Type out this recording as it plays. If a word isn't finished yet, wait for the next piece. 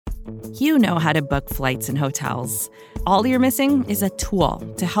You know how to book flights and hotels. All you're missing is a tool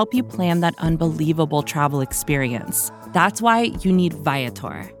to help you plan that unbelievable travel experience. That's why you need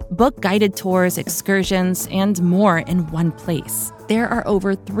Viator. Book guided tours, excursions, and more in one place. There are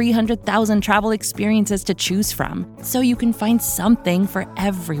over 300,000 travel experiences to choose from, so you can find something for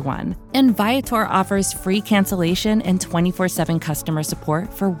everyone. And Viator offers free cancellation and 24/7 customer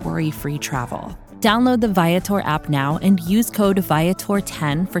support for worry-free travel. Download the Viator app now and use code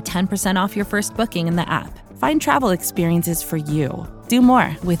Viator10 for 10% off your first booking in the app. Find travel experiences for you. Do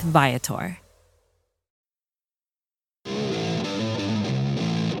more with Viator.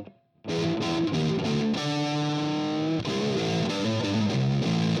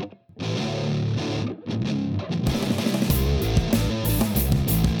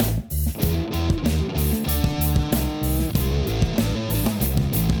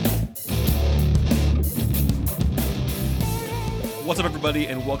 What's up, everybody,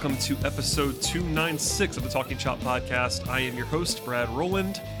 and welcome to episode 296 of the Talking Chop podcast. I am your host, Brad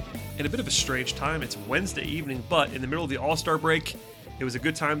Rowland. In a bit of a strange time, it's Wednesday evening, but in the middle of the All-Star break, it was a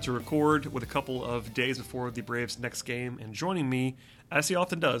good time to record with a couple of days before the Braves' next game. And joining me, as he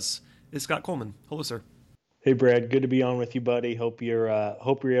often does, is Scott Coleman. Hello, sir. Hey, Brad. Good to be on with you, buddy. Hope you're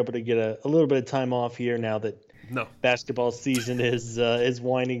able to get a little bit of time off here now that basketball season is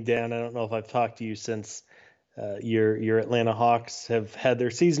winding down. I don't know if I've talked to you since your Atlanta Hawks have had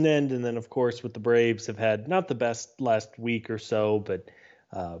their season end, and then of course with the Braves have had not the best last week or so, but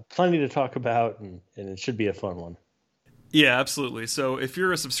plenty to talk about, and it should be a fun one. Yeah, absolutely. So if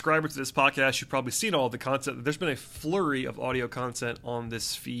you're a subscriber to this podcast, you've probably seen all of the content. There's been a flurry of audio content on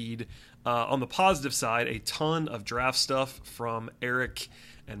this feed. On the positive side, a ton of draft stuff from Eric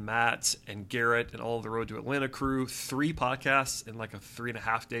and Matt and Garrett and all of the Road to Atlanta crew. 3 podcasts in like a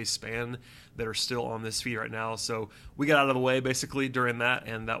 3.5-day span that are still on this feed right now. So we got out of the way basically during that,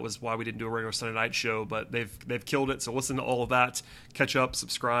 and that was why we didn't do a regular Sunday night show, but they've killed it. So listen to all of that, catch up,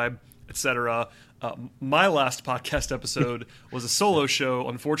 subscribe, etc. My last podcast episode was a solo show,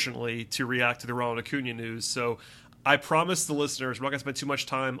 unfortunately, to react to the Ronald Acuna news. So I promised the listeners we're not going to spend too much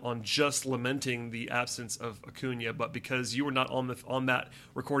time on just lamenting the absence of Acuna, but because you were not on that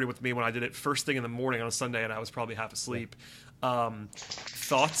recording with me when I did it first thing in the morning on a Sunday, and I was probably half asleep.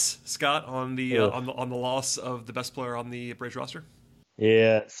 Thoughts, Scott, on the loss of the best player on the Braves roster?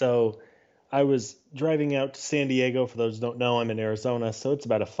 Yeah, so I was driving out to San Diego. For those who don't know, I'm in Arizona, so it's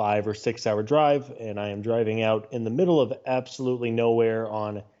about a 5 or 6 hour drive, and I am driving out in the middle of absolutely nowhere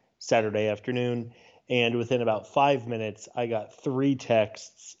on Saturday afternoon. And within about 5 minutes, I got 3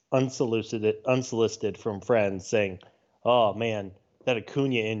 texts unsolicited from friends saying, "Oh man, that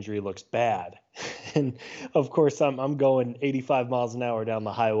Acuna injury looks bad." And of course, I'm going 85 miles an hour down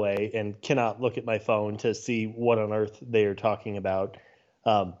the highway and cannot look at my phone to see what on earth they are talking about.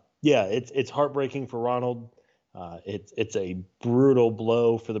 Yeah, it's heartbreaking for Ronald. It's a brutal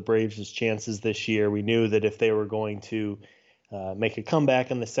blow for the Braves' chances this year. We knew that if they were going to make a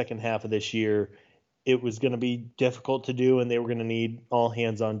comeback in the second half of this year, it was going to be difficult to do, and they were going to need all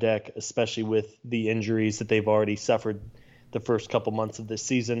hands on deck, especially with the injuries that they've already suffered the first couple months of this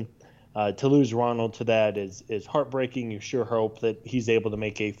season. To lose Ronald to that is heartbreaking. You sure hope that he's able to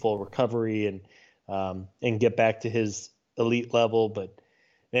make a full recovery and get back to his elite level. But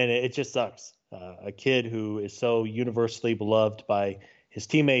man, it just sucks. A kid who is so universally beloved by his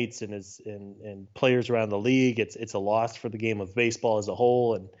teammates and players around the league. It's a loss for the game of baseball as a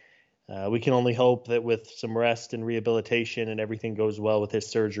whole, and we can only hope that with some rest and rehabilitation and everything goes well with his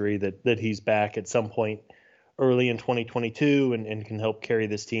surgery, that he's back at some point early in 2022 and can help carry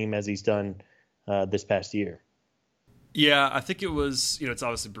this team as he's done this past year. Yeah, I think it was, it's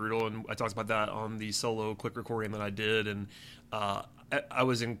obviously brutal, and I talked about that on the solo quick recording that I did, and I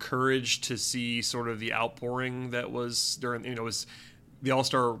was encouraged to see sort of the outpouring that was during, it was the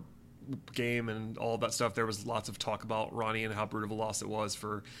All-Star game and all that stuff. There was lots of talk about Ronnie and how brutal of a loss it was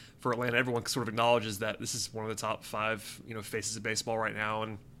for Atlanta. Everyone sort of acknowledges that this is one of the top 5 faces of baseball right now,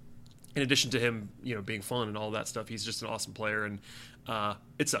 and in addition to him being fun and all that stuff, he's just an awesome player, and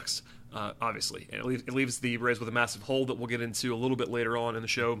it sucks, obviously, and it leaves the Braves with a massive hole that we'll get into a little bit later on in the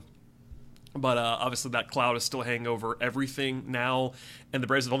show. But obviously that cloud is still hanging over everything now, and the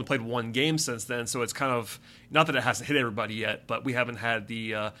Braves have only played 1 game since then, so it's kind of, not that it hasn't hit everybody yet, but we haven't had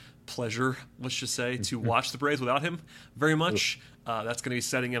the pleasure, let's just say, to watch the Braves without him very much. That's going to be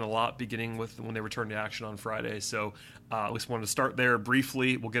setting in a lot beginning with when they return to action on Friday. So at least wanted to start there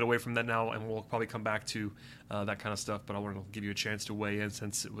briefly. We'll get away from that now, and we'll probably come back to that kind of stuff. But I wanted to give you a chance to weigh in,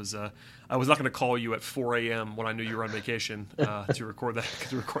 since it was I was not going to call you at 4 a.m. when I knew you were on vacation to record that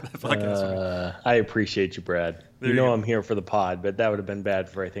podcast. I appreciate you, Brad. You know I'm here for the pod, but that would have been bad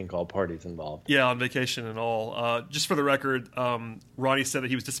for, I think, all parties involved. Yeah, on vacation and all. Just for the record, Ronnie said that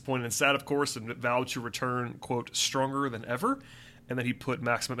he was disappointed and sad, of course, and vowed to return, quote, stronger than ever, and that he put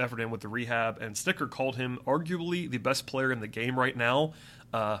maximum effort in with the rehab. And Snicker called him arguably the best player in the game right now.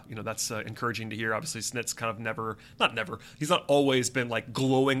 That's encouraging to hear. Obviously, Snit's kind of he's not always been like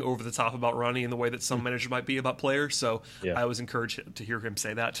glowing over the top about Ronnie in the way that some managers might be about players. So yeah. I was encouraged to hear him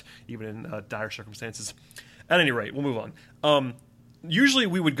say that, even in dire circumstances. At any rate, we'll move on. Usually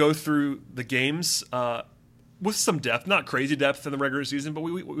we would go through the games with some depth, not crazy depth in the regular season, but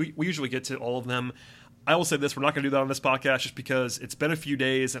we usually get to all of them. I will say this, we're not going to do that on this podcast just because it's been a few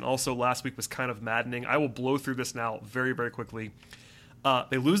days, and also last week was kind of maddening. I will blow through this now very, very quickly.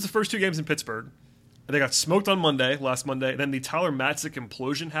 They lose the first 2 games in Pittsburgh. They got smoked on last Monday. Then the Tyler Matzik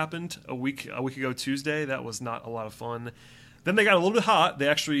implosion happened a week ago Tuesday. That was not a lot of fun. Then they got a little bit hot. They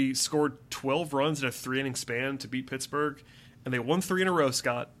actually scored 12 runs in a 3-inning span to beat Pittsburgh, and they won 3 in a row,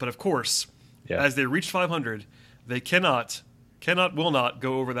 Scott. But of course, as they reached 500, they will not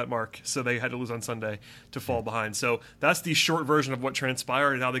go over that mark, so they had to lose on Sunday to fall behind. So that's the short version of what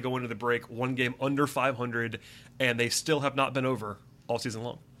transpired, and now they go into the break 1 game under 500, and they still have not been over all season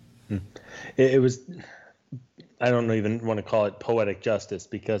long. It was, I don't even want to call it poetic justice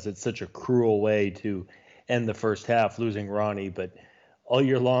because it's such a cruel way to end the first half, losing Ronnie, but all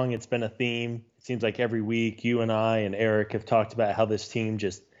year long it's been a theme. It seems like every week you and I and Eric have talked about how this team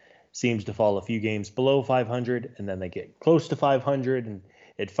just seems to fall a few games below 500 and then they get close to 500, and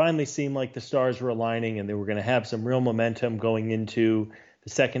it finally seemed like the stars were aligning and they were going to have some real momentum going into the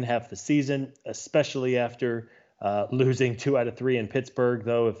second half of the season, especially after losing 2 out of 3 in Pittsburgh,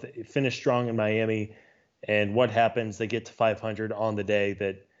 though if they finish strong in Miami. And what happens? They get to 500 on the day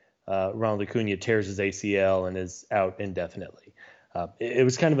that Ronald Acuna tears his ACL and is out indefinitely. It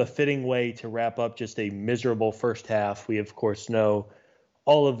was kind of a fitting way to wrap up just a miserable first half. We, of course, know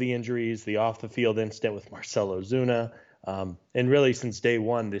all of the injuries, the off-the-field incident with Marcell Ozuna. And really, since day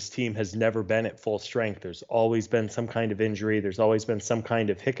one, this team has never been at full strength. There's always been some kind of injury. There's always been some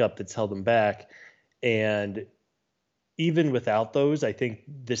kind of hiccup that's held them back. And even without those, I think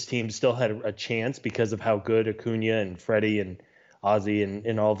this team still had a chance because of how good Acuna and Freddie and Ozzy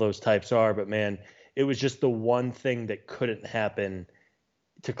and all those types are. But, man, it was just the one thing that couldn't happen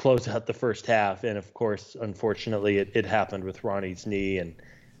to close out the first half. And, of course, unfortunately, it happened with Ronnie's knee. And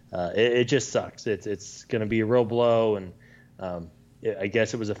it just sucks. It's going to be a real blow. And I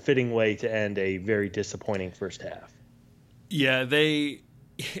guess it was a fitting way to end a very disappointing first half. Yeah,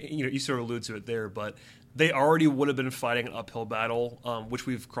 you sort of allude to it there, but they already would have been fighting an uphill battle, which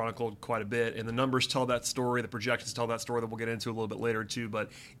we've chronicled quite a bit. And the numbers tell that story. The projections tell that story that we'll get into a little bit later, too.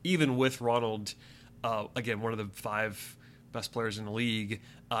 But even with Ronald, again, one of the 5 best players in the league,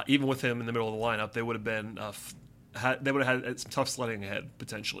 even with him in the middle of the lineup, they would have been they would have had some tough sledding ahead,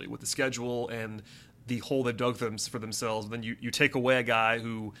 potentially, with the schedule and the hole they dug for themselves. Then you take away a guy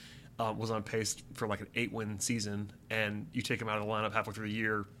who was on pace for like an 8-win season, and you take him out of the lineup halfway through the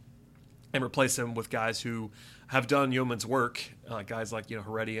year and replace him with guys who have done yeoman's work, guys like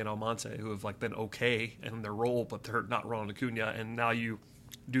Heredia and Almonte, who have like been okay in their role, but they're not Ronald Acuna. And now you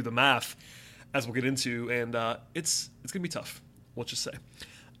do the math, as we'll get into, and it's going to be tough, let's just say.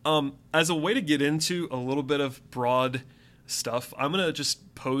 As a way to get into a little bit of broad stuff, I'm going to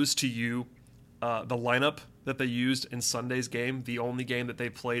just pose to you the lineup that they used in Sunday's game, the only game that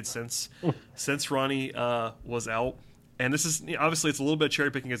they've played since Ronnie was out. And this is, obviously, it's a little bit of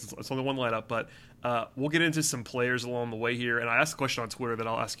cherry picking because it's only one lineup, but we'll get into some players along the way here. And I asked a question on Twitter that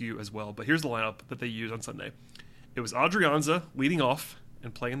I'll ask you as well. But here's the lineup that they used on Sunday. It was Adrianza leading off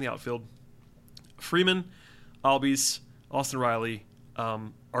and playing in the outfield. Freeman, Albies, Austin Riley,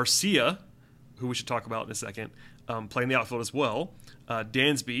 Arcia, who we should talk about in a second, playing the outfield as well.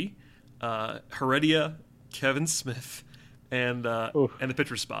 Dansby, Heredia, Kevin Smith, and the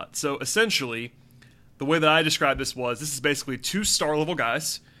pitcher spot. So essentially, the way that I described this is basically 2 star-level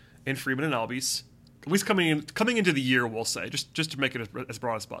guys in Freeman and Albies, at least coming into the year, we'll say, just to make it as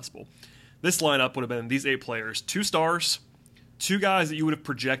broad as possible. This lineup would have been these 8 players, 2 stars, 2 guys that you would have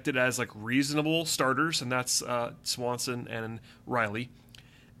projected as like reasonable starters, and that's Swanson and Riley,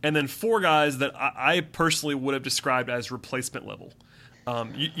 and then 4 guys that I personally would have described as replacement level.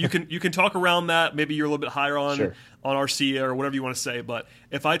 You can talk around that. Maybe you're a little bit higher on Arcia or whatever you want to say. But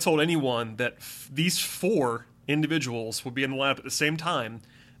if I told anyone that these 4 individuals would be in the lineup at the same time,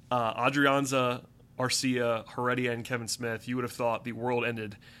 Adrianza, Arcia, Heredia, and Kevin Smith, you would have thought the world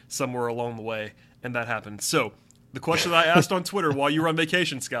ended somewhere along the way, and that happened. So the question that I asked on Twitter while you were on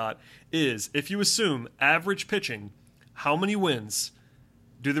vacation, Scott, is if you assume average pitching, how many wins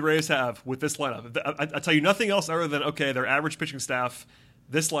do the Rays have with this lineup? I tell you nothing else other than, okay, their average pitching staff,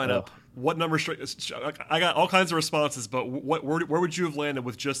 this lineup, what number? I got all kinds of responses, but where would you have landed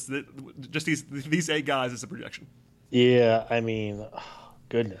with just these 8 guys as a projection? Yeah, I mean,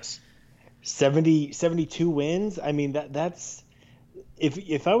 goodness. 72 wins? I mean, that's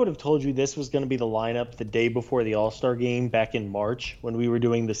if I would have told you this was going to be the lineup the day before the All-Star game back in March when we were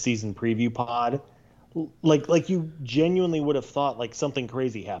doing the season preview pod, like you genuinely would have thought like something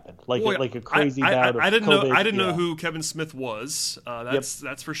crazy happened, like a crazy bout of COVID. I didn't know who Kevin Smith was.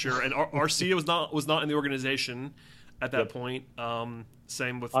 That's for sure. And Arcia was not in the organization at that point.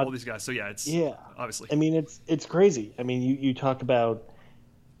 Same with all these guys. So it's obviously. I mean, it's crazy. I mean, you talk about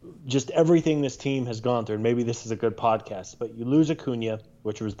just everything this team has gone through, and maybe this is a good podcast, but you lose Acuna,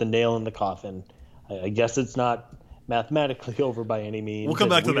 which was the nail in the coffin. I guess it's not mathematically over by any means. We'll come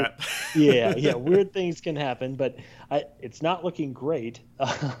back to that. Weird things can happen, but it's not looking great.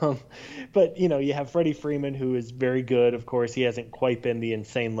 But, you have Freddie Freeman, who is very good. Of course, he hasn't quite been the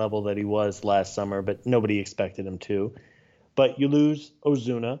insane level that he was last summer, but nobody expected him to. But you lose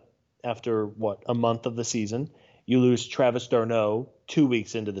Ozuna after, a month of the season. You lose Travis d'Arnaud 2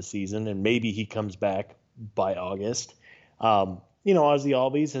 weeks into the season, and maybe he comes back by August. Ozzy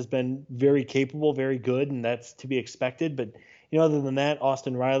Albies has been very capable, very good, and that's to be expected. But, other than that,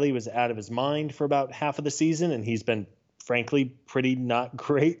 Austin Riley was out of his mind for about half of the season, and he's been, frankly, pretty not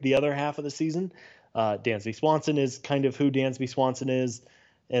great the other half of the season. Dansby Swanson is kind of who Dansby Swanson is.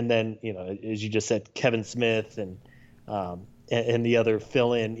 And then, as you just said, Kevin Smith and the other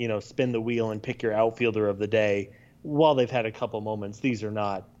fill-in, spin the wheel and pick your outfielder of the day. While they've had a couple moments, these are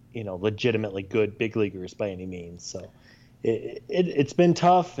not, legitimately good big leaguers by any means. So it's been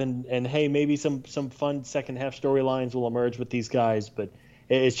tough, and hey, maybe some fun second half storylines will emerge with these guys, but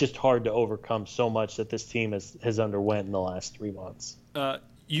it's just hard to overcome so much that this team has underwent in the last 3 months.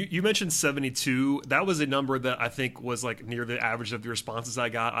 You mentioned 72. That was a number that I think was like near the average of the responses I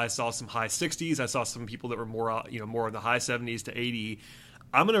got. I saw some high 60s. I saw some people that were more in the high 70s to 80.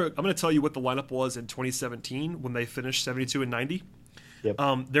 I'm gonna tell you what the lineup was in 2017 when they finished 72 and 90. Yep.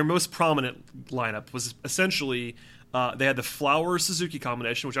 Their most prominent lineup was essentially they had the Flowers-Suzuki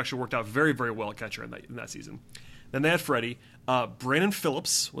combination, which actually worked out very, very well at catcher in that season. Then they had Freddie. Brandon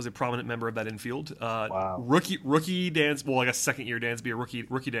Phillips was a prominent member of that infield. Wow. Rookie Dansby, well, I guess second-year Dansby, or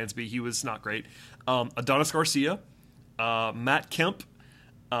rookie Dansby, he was not great. Adonis Garcia, Matt Kemp,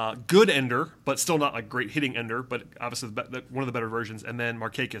 good ender, but still not a great hitting ender, but obviously one of the better versions. And then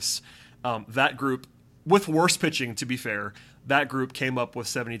Markakis. That group, with worse pitching, to be fair, that group came up with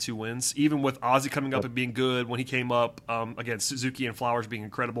 72 wins. Even with Ozzy coming up and being good when he came up, again, Suzuki and Flowers being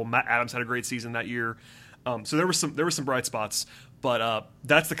incredible. Matt Adams had a great season that year. So there were some bright spots, but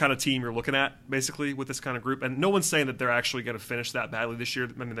that's the kind of team you're looking at basically with this kind of group. And no one's saying that they're actually going to finish that badly this year.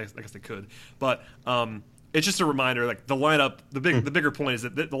 I mean, I guess they could, but it's just a reminder. Like the lineup, the bigger point is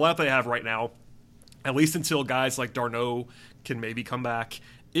that the lineup they have right now, at least until guys like d'Arnaud can maybe come back,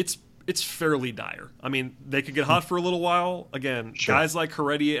 it's fairly dire. I mean, they could get hot for a little while. Again, sure. Guys like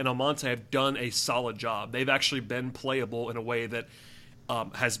Heredia and Almonte have done a solid job. They've actually been playable in a way that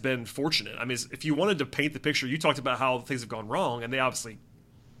has been fortunate. I mean, if you wanted to paint the picture, you talked about how things have gone wrong, and they obviously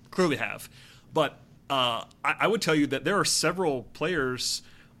clearly have. But I would tell you that there are several players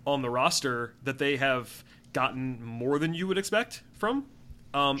on the roster that they have gotten more than you would expect from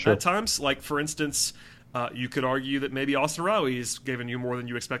sure. at times. Like, for instance, you could argue that maybe Austin Riley's given you more than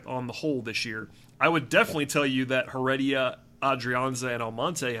you expect on the whole this year. I would definitely tell you that Heredia, Adrianza, and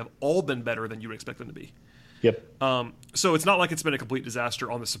Almonte have all been better than you would expect them to be. Yep. So it's not like it's been a complete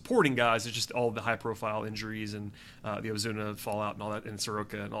disaster on the supporting guys. It's just all of the high-profile injuries and the Ozuna fallout and all that, and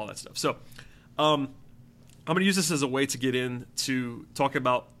Soroka and all that stuff. So I'm going to use this as a way to get into talk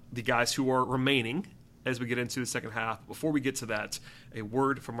about the guys who are remaining as we get into the second half. Before we get to that, a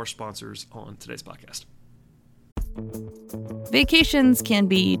word from our sponsors on today's podcast. Vacations can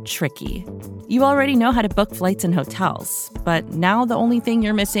be tricky. You already know how to book flights and hotels, but now the only thing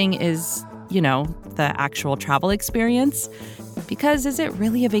you're missing is, the actual travel experience. Because is it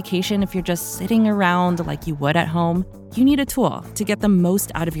really a vacation if you're just sitting around like you would at home? You need a tool to get the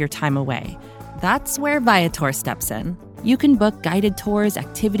most out of your time away. That's where Viator steps in. You can book guided tours,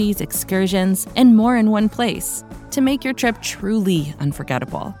 activities, excursions, and more in one place to make your trip truly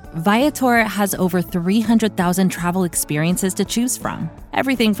unforgettable. Viator has over 300,000 travel experiences to choose from.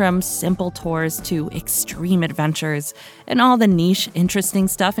 Everything from simple tours to extreme adventures and all the niche, interesting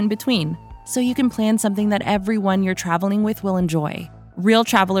stuff in between. So you can plan something that everyone you're traveling with will enjoy. Real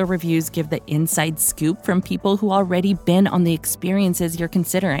Traveler reviews give the inside scoop from people who already been on the experiences you're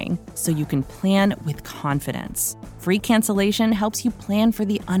considering, so you can plan with confidence. Free cancellation helps you plan for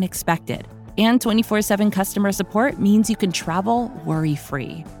the unexpected. And 24/7 customer support means you can travel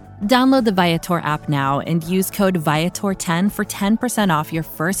worry-free. Download the Viator app now and use code Viator10 for 10% off your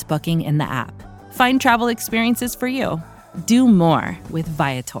first booking in the app. Find travel experiences for you. Do more with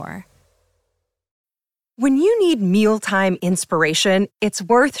Viator. When you need mealtime inspiration, it's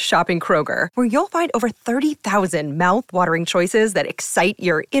worth shopping Kroger, where you'll find over 30,000 mouth-watering choices that excite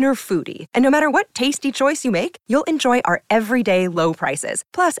your inner foodie. And no matter what tasty choice you make, you'll enjoy our everyday low prices,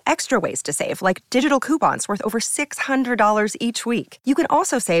 plus extra ways to save, like digital coupons worth over $600 each week. You can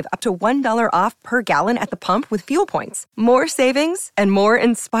also save up to $1 off per gallon at the pump with fuel points. More savings and more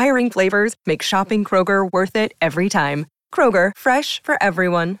inspiring flavors make shopping Kroger worth it every time. Kroger, fresh for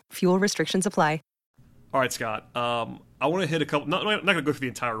everyone. Fuel restrictions apply. All right, Scott. I want to hit a couple. Not going to go through the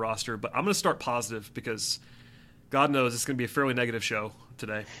entire roster, but I'm going to start positive because God knows it's going to be a fairly negative show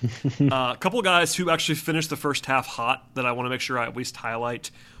today. A couple of guys who actually finished the first half hot that I want to make sure I at least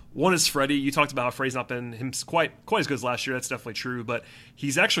highlight. One is Freddie. You talked about how Freddie's not been quite as good as last year. That's definitely true, but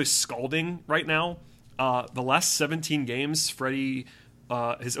he's actually scalding right now. The last 17 games, Freddie,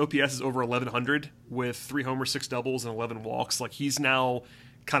 his OPS is over 1,100 with 3 homers, 6 doubles, and 11 walks. Like, he's now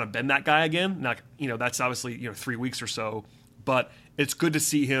kind of been that guy again. Now, that's obviously 3 weeks or so, but it's good to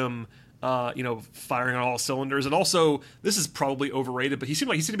see him firing on all cylinders. And also, this is probably overrated, but he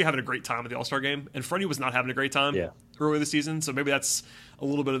seemed to be having a great time at the All-Star game, and Freddie was not having a great time earlier this season, so maybe that's a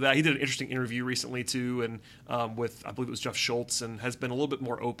little bit of that. He did an interesting interview recently too, and with, I believe it was Jeff Schultz, and has been a little bit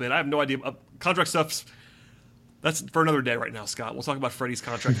more open. I have no idea. Contract stuff's that's for another day right now, Scott. We'll talk about Freddie's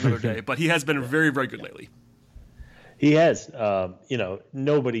contract another day, but he has been very, very good lately. He has.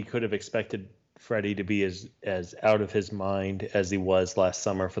 Nobody could have expected Freddie to be as out of his mind as he was last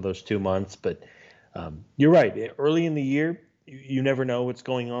summer for those 2 months. But you're right. Early in the year, you never know what's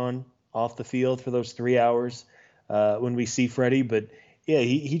going on off the field for those 3 hours when we see Freddie. But yeah,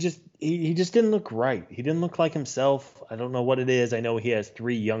 he just didn't look right. He didn't look like himself. I don't know what it is. I know he has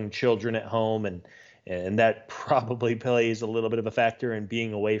 3 young children at home, and that probably plays a little bit of a factor in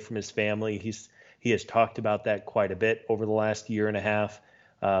being away from his family. He has talked about that quite a bit over the last year and a half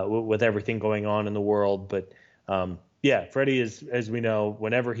with everything going on in the world. But Freddie is, as we know,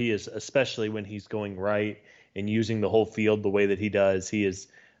 whenever he is, especially when he's going right and using the whole field the way that he does, he is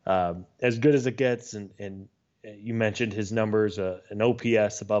as good as it gets. And you mentioned his numbers, an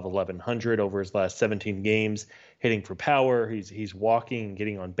OPS above 1,100 over his last 17 games, hitting for power. He's walking and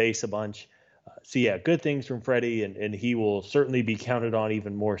getting on base a bunch. Good things from Freddie, and he will certainly be counted on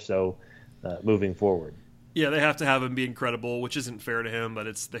even more so moving forward. Yeah, they have to have him be incredible, which isn't fair to him, but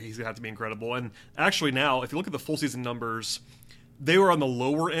he's going to have to be incredible. And actually now, if you look at the full season numbers, they were on the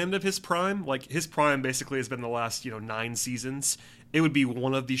lower end of his prime. Like, his prime basically has been the last 9 seasons. It would be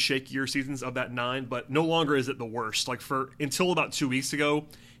one of the shakier seasons of that 9, but no longer is it the worst. Like, until about 2 weeks ago,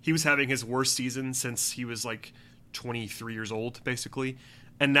 he was having his worst season since he was like 23 years old, basically.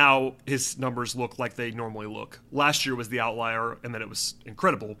 And now his numbers look like they normally look. Last year was the outlier, and then it was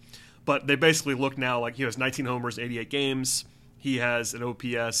incredible. But they basically look now like he has 19 homers, 88 games. He has an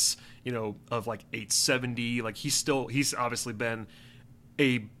OPS, of like 870. Like, he's obviously been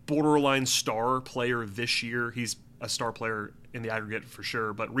a borderline star player this year. He's a star player in the aggregate for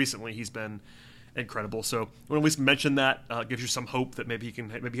sure, but recently he's been incredible. So I want to at least mention that. Gives you some hope that maybe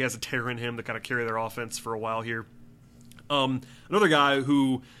he has a tear in him to kind of carry their offense for a while here. Another guy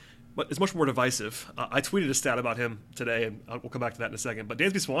who is much more divisive. I tweeted a stat about him today, and we'll come back to that in a second. But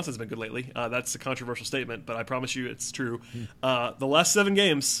Dansby Swanson's been good lately. That's a controversial statement, but I promise you it's true. The last 7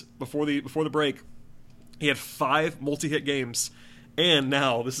 games before the break, he had 5 multi-hit games. And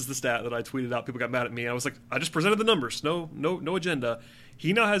now, this is the stat that I tweeted out. People got mad at me. I was like, I just presented the numbers. No agenda.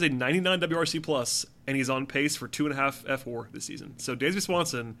 He now has a 99 WRC plus, and he's on pace for 2.5 F4 this season. So Dansby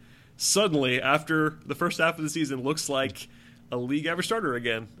Swanson, suddenly, after the first half of the season, looks like a league average starter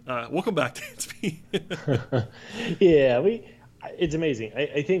again. Welcome back, Dansby. It's amazing.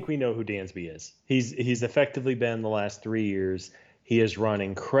 I think we know who Dansby is. He's effectively been the last 3 years. He has run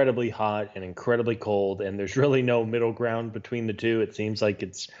incredibly hot and incredibly cold, and there's really no middle ground between the two. It seems like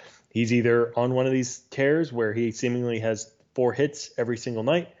he's either on one of these tears where he seemingly has 4 hits every single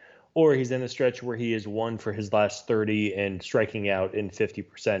night, or he's in a stretch where he is 1 for his last 30 and striking out in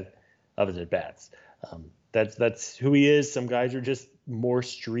 50% of his at-bats. That's who he is. Some guys are just more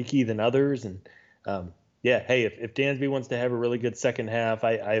streaky than others. And if Dansby wants to have a really good second half,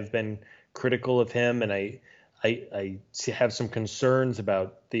 I've been critical of him, and I have some concerns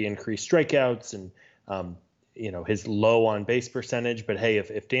about the increased strikeouts. And his low on base percentage. But hey,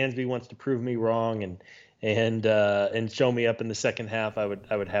 if Dansby wants to prove me wrong and show me up in the second half, I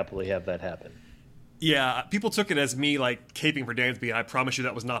would happily have that happen. Yeah, people took it as me like caping for Dansby, and I promise you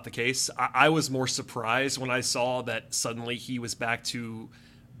that was not the case. I was more surprised when I saw that suddenly he was back to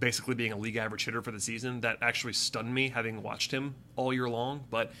basically being a league average hitter for the season. That actually stunned me, having watched him all year long.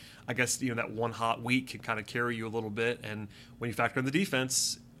 But I guess that one hot week can kind of carry you a little bit, and when you factor in the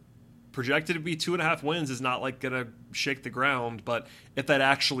defense, projected to be 2.5 wins is not like gonna shake the ground. But if that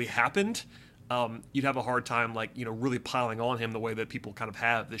actually happened, you'd have a hard time really piling on him the way that people kind of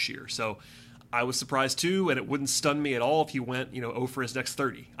have this year. So I was surprised too, and it wouldn't stun me at all if he went 0 for his next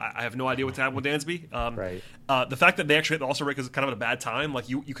 30. I have no idea what's happening with Dansby. Right. The fact that they actually hit the All-Star break is kind of at a bad time. Like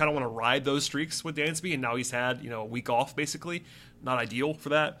you kind of want to ride those streaks with Dansby, and now he's had a week off basically. Not ideal for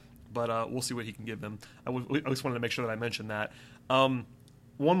that, but we'll see what he can give them. I just wanted to make sure that I mentioned that.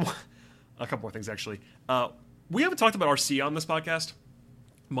 A couple more things actually. We haven't talked about RC on this podcast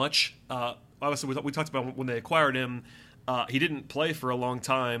much. Obviously, we talked about when they acquired him. He didn't play for a long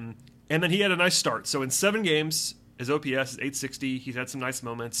time. And then he had a nice start. So in 7 games, his OPS is 860. He's had some nice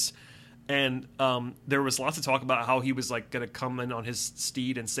moments. And there was lots of talk about how he was going to come in on his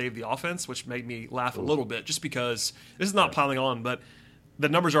steed and save the offense, which made me laugh a little bit just because this is not piling on, but the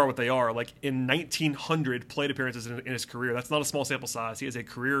numbers are what they are. Like in 1,900 plate appearances in his career, that's not a small sample size. He has a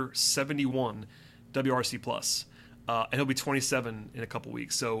career 71 WRC plus. And he'll be 27 in a couple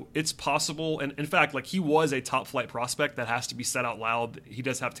weeks. So it's possible. And in fact, he was a top flight prospect. That has to be said out loud. He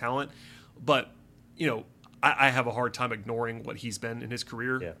does have talent. But, I have a hard time ignoring what he's been in his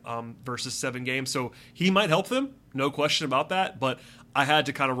career versus 7 games. So he might help them. No question about that. But I had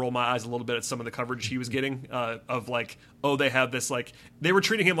to kind of roll my eyes a little bit at some of the coverage he was getting of they have this, they were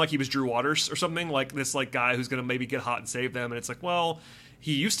treating him like he was Drew Waters or something, like this guy who's going to maybe get hot and save them. And it's well,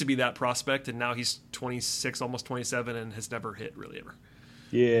 he used to be that prospect, and now he's 26, almost 27, and has never hit really ever.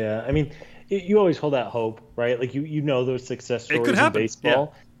 Yeah, I mean, you always hold out hope, right? Like you those success stories in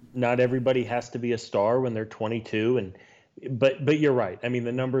baseball. Yeah. Not everybody has to be a star when they're 22, but you're right. I mean,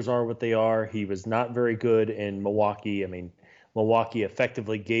 the numbers are what they are. He was not very good in Milwaukee. I mean, Milwaukee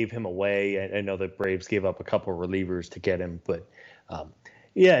effectively gave him away. I know the Braves gave up a couple of relievers to get him, but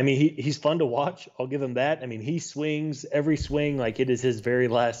yeah, I mean, he's fun to watch. I'll give him that. I mean, he swings every swing like it is his very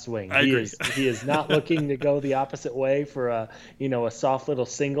last swing. I agree. He is not looking to go the opposite way for a soft little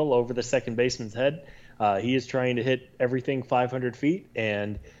single over the second baseman's head. He is trying to hit everything 500 feet,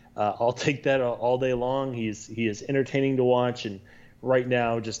 and I'll take that all day long. He is entertaining to watch, and right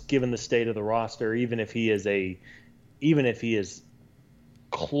now, just given the state of the roster, even if he is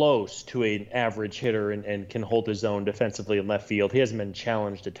close to an average hitter and can hold his own defensively in left field, he hasn't been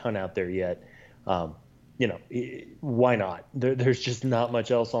challenged a ton out there yet. Why not? There's just not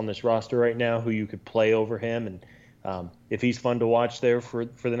much else on this roster right now who you could play over him, and if he's fun to watch there for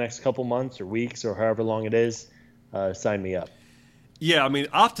the next couple months or weeks or however long it is, sign me up. Yeah, I mean,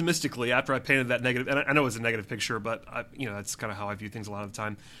 optimistically, after I painted that negative, and I know it's a negative picture, but that's kind of how I view things a lot of the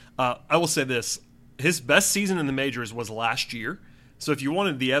time. I will say this: his best season in the majors was last year. So if you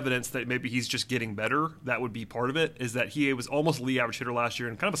wanted the evidence that maybe he's just getting better, that would be part of it, is that he was almost league average hitter last year,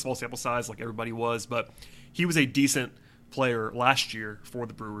 and kind of a small sample size like everybody was, but he was a decent player last year for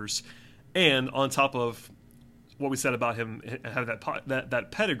the Brewers. And on top of what we said about him having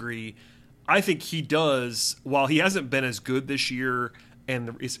that pedigree, I think he does, while he hasn't been as good this year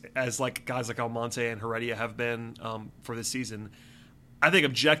and as guys like Almonte and Heredia have been for this season, I think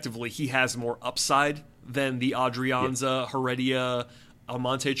objectively he has more upside than the Adrianza, Heredia,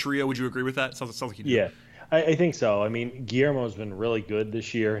 Almonte trio. Would you agree with that? Sounds like you do. Yeah, I think so. I mean, Guillermo's been really good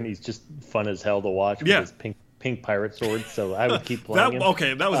this year, and he's just fun as hell to watch with his pink pirate sword. So I would keep playing him.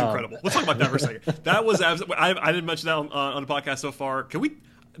 Okay, that was incredible. Let's talk about that for a second. That was I didn't mention that on the podcast so far.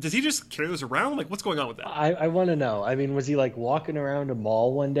 Does he just carry those around? What's going on with that? I want to know. I mean, was he walking around a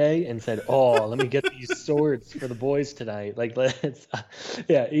mall one day and said, "Oh, let me get these swords for the boys tonight"?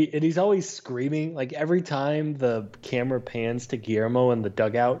 And he's always screaming. Every time the camera pans to Guillermo in the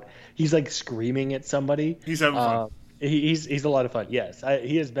dugout, he's screaming at somebody. He's having fun. He's a lot of fun. Yes,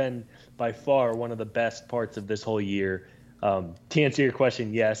 he has been by far one of the best parts of this whole year. To answer your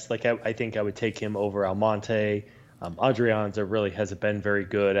question, yes. I think I would take him over Almonte. Adrianza really hasn't been very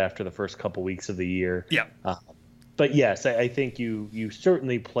good after the first couple weeks of the year. Yeah. But yes, I think you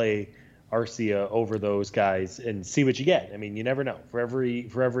certainly play Arcia over those guys and see what you get. I mean, you never know. For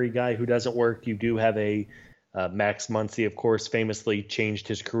every guy who doesn't work, you do have a Max Muncy, of course, famously changed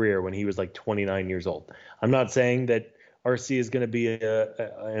his career when he was 29 years old. I'm not saying that Arcia is going to be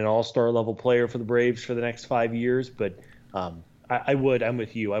an all-star level player for the Braves for the next 5 years, but I'm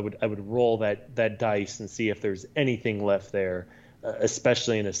with you. I would roll that dice and see if there's anything left there,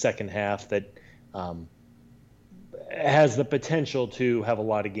 especially in the second half that has the potential to have a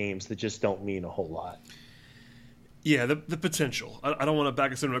lot of games that just don't mean a whole lot. Yeah, the potential. I don't want to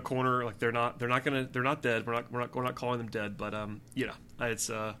back us into a corner. Like they're not dead. We're not calling them dead. But it's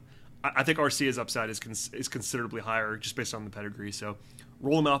I think RCA's upside is considerably higher just based on the pedigree. So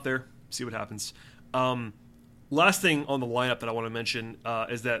roll them out there, see what happens. Last thing on the lineup that I want to mention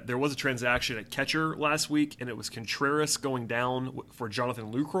is that there was a transaction at catcher last week, and it was Contreras going down for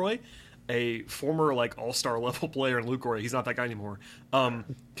Jonathan Lucroy, a former All-Star level player in Lucroy. He's not that guy anymore.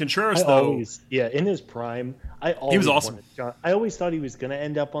 Contreras, in his prime, he was awesome. I always thought he was going to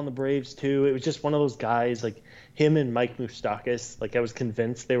end up on the Braves too. It was just one of those guys like him and Mike Moustakas. Like I was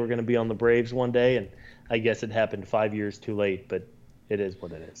convinced they were going to be on the Braves one day, and I guess it happened 5 years too late. But it is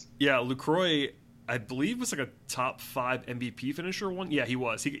what it is. Yeah, Lucroy, I believe, was like a top 5 MVP finisher one. Yeah, he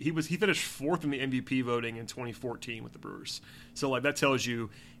was. He finished 4th in the MVP voting in 2014 with the Brewers. So that tells you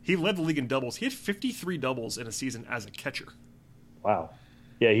he led the league in doubles. He had 53 doubles in a season as a catcher. Wow.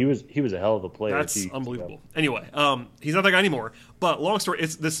 Yeah, he was a hell of a player. That's unbelievable. Anyway, he's not that guy anymore. But long story,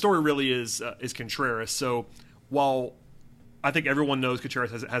 the story really is Contreras. So while I think everyone knows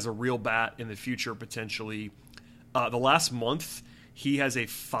Contreras has a real bat in the future potentially, the last month he has a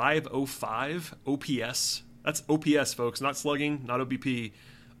 505 OPS. That's OPS, folks, not slugging, not OBP.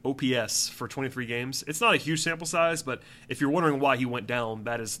 OPS for 23 games. It's not a huge sample size, but if you're wondering why he went down,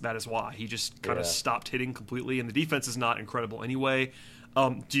 that is why. He just kind of stopped hitting completely, and the defense is not incredible anyway.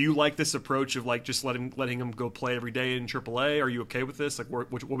 Do you like this approach of just letting him go play every day in AAA? Are you okay with this?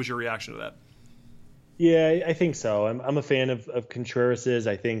 What was your reaction to that? Yeah, I think so. I'm a fan of Contreras's.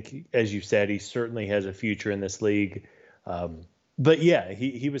 I think, as you said, he certainly has a future in this league. But yeah,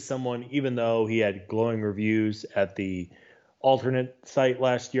 he was someone, even though he had glowing reviews at the alternate site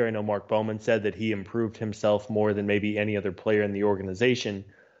last year, I know Mark Bowman said that he improved himself more than maybe any other player in the organization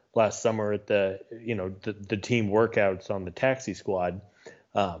last summer at the team workouts on the taxi squad.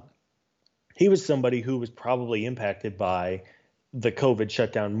 He was somebody who was probably impacted by the COVID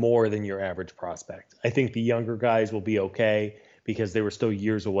shutdown more than your average prospect. I think the younger guys will be okay because they were still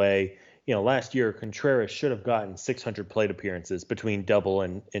years away. Last year Contreras should have gotten 600 plate appearances between double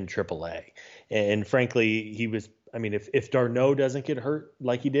and AAA. And frankly, he was, if d'Arnaud doesn't get hurt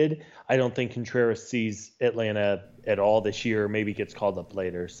like he did, I don't think Contreras sees Atlanta at all this year, maybe gets called up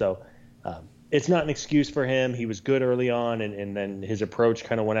later. So it's not an excuse for him. He was good early on, and then his approach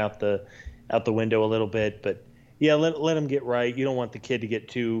kind of went out the window a little bit. But yeah, let him get right. You don't want the kid to get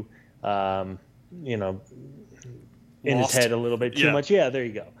too, in his head a little bit too much. Yeah, there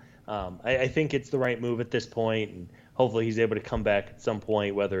you go. I think it's the right move at this point, and hopefully he's able to come back at some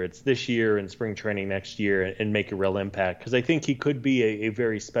point, whether it's this year and spring training next year, and make a real impact. Because I think he could be a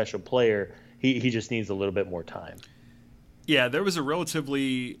very special player. He just needs a little bit more time. Yeah, there was a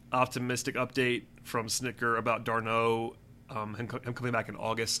relatively optimistic update from Snicker about d'Arnaud, him coming back in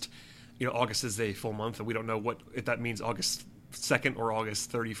August. August is a full month, and we don't know if that means August 2nd or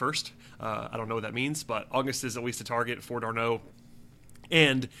August 31st. I don't know what that means, but August is at least a target for d'Arnaud.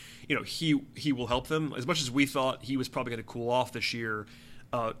 And, he will help them. As much as we thought he was probably going to cool off this year,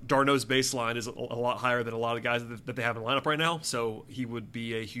 d'Arnaud's baseline is a lot higher than a lot of guys that they have in the lineup right now. So he would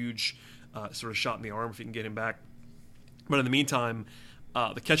be a huge sort of shot in the arm if you can get him back. But in the meantime,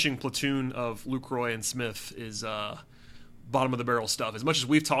 the catching platoon of Lucroy and Smith is bottom of the barrel stuff. As much as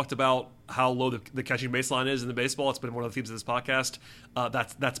we've talked about how low the catching baseline is in the baseball, it's been one of the themes of this podcast.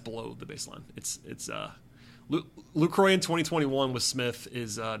 That's below the baseline. It's Lucroy in 2021 with Smith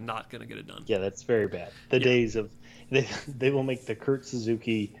is not going to get it done. Yeah, that's very bad. Days of they will make the Kurt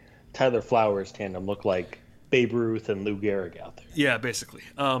Suzuki, Tyler Flowers tandem look like Babe Ruth and Lou Gehrig out there. Yeah, basically.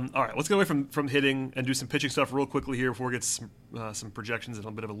 All right, let's get away from hitting and do some pitching stuff real quickly here before we get some projections and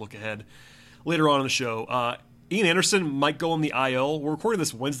a bit of a look ahead later on in the show. Ian Anderson might go on the IL. We're recording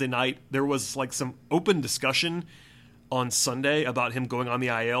this Wednesday night. There was some open discussion on Sunday about him going on the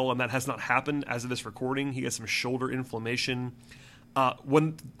IL, and that has not happened as of this recording. He has some shoulder inflammation.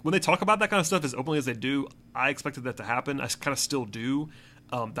 When they talk about that kind of stuff as openly as they do, I expected that to happen. I kind of still do.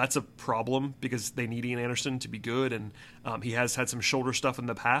 That's a problem because they need Ian Anderson to be good, and he has had some shoulder stuff in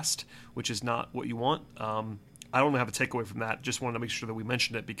the past, which is not what you want. I don't have a takeaway from that. Just wanted to make sure that we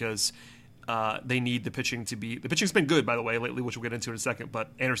mentioned it because they need the pitching to be – the pitching's been good, by the way, lately, which we'll get into in a second, but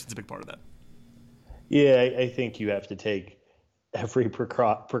Anderson's a big part of that. Yeah, I think you have to take every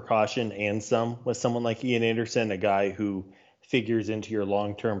precaution and some with someone like Ian Anderson, a guy who figures into your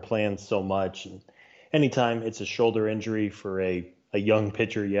long-term plans so much. And anytime it's a shoulder injury for a young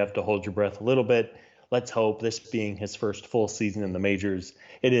pitcher, you have to hold your breath a little bit. let's hope, this being his first full season in the majors,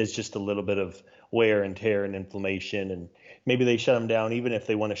 it is just a little bit of wear and tear and inflammation, and maybe they shut him down, even if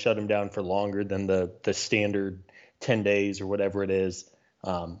they want to shut him down for longer than the standard 10 days or whatever it is.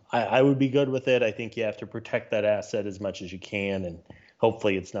 I would be good with it. I think you have to protect that asset as much as you can, and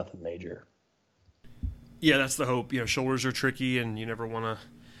hopefully it's nothing major. Yeah, that's the hope. Shoulders are tricky, and you never want to,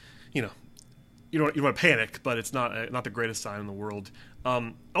 you don't want to panic, but it's not the greatest sign in the world.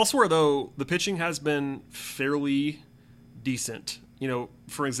 Elsewhere, though, the pitching has been fairly decent.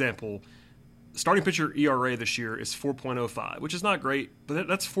 For example, starting pitcher ERA this year is 4.05, which is not great, but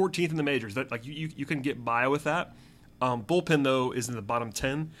that's 14th in the majors. That you can get by with that. Bullpen, though, is in the bottom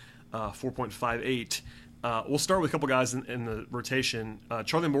 10, 4.58. We'll start with a couple guys in the rotation.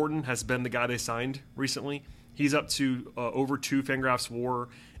 Charlie Morton has been the guy they signed recently. He's up to over 2 Fangraphs WAR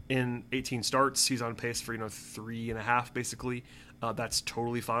in 18 starts. He's on pace for 3.5 basically. That's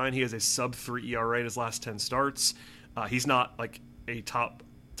totally fine. He has a sub-3 ERA in his last 10 starts. He's not like a top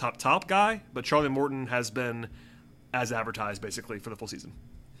guy, but Charlie Morton has been as advertised basically for the full season.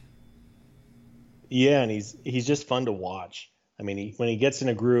 Yeah, and he's just fun to watch. I mean, when he gets in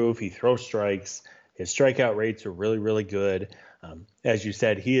a groove, he throws strikes. His strikeout rates are really, really good. As you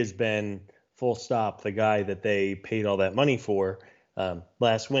said, he has been full stop the guy that they paid all that money for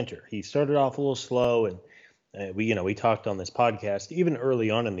last winter. He started off a little slow, and we talked on this podcast even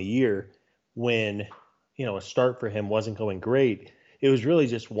early on in the year when a start for him wasn't going great. It was really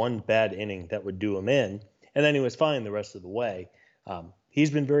just one bad inning that would do him in, and then he was fine the rest of the way.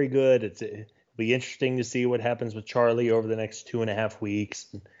 He's been very good. It'll be interesting to see what happens with Charlie over the next 2.5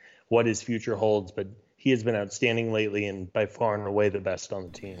 weeks. What his future holds, but he has been outstanding lately and by far and away the best on the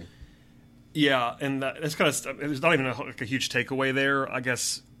team. Yeah, and it's kind of there's not even a huge takeaway there. I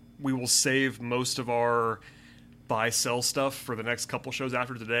guess we will save most of our buy-sell stuff for the next couple shows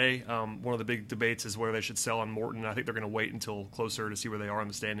after today. One of the big debates is whether they should sell on Morton. I think they're going to wait until closer to see where they are in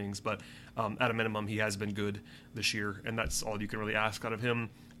the standings, but at a minimum, he has been good this year, and that's all you can really ask out of him.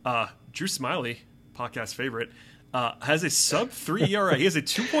 Drew Smiley, podcast favorite, has a sub-3 ERA. He has a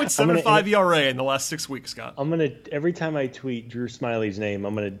 2.75 ERA in the last 6 weeks, Scott. Every time I tweet Drew Smiley's name,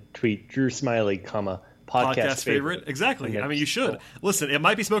 I'm going to tweet Drew Smiley, podcast favorite. Exactly. I mean, you should. Listen, it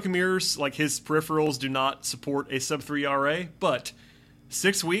might be smoke and mirrors, like his peripherals do not support a sub-3 ERA, but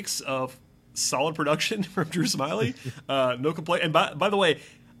 6 weeks of solid production from Drew Smiley, no complaint. And by the way,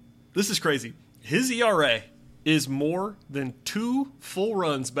 this is crazy. His ERA is more than 2 full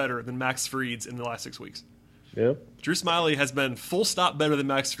runs better than Max Fried's in the last 6 weeks. Yep. Drew Smiley has been full stop better than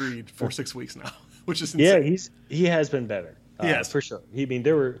Max Fried for 6 weeks now, which is insane. Yeah, he has been better. Yes, for sure.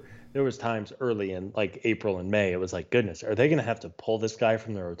 There was times early in like April and May, it was like, goodness, are they going to have to pull this guy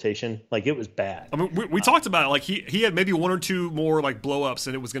from the rotation? Like, it was bad. I mean, we talked about it. Like he had maybe 1 or 2 more like blow ups,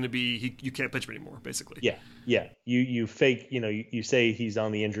 and it was going to be you can't pitch him anymore, basically. Yeah. You fake, you say he's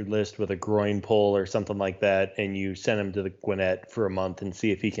on the injured list with a groin pull or something like that, and you send him to the Gwinnett for a month and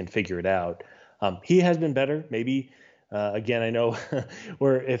see if he can figure it out. He has been better. Maybe, again, I know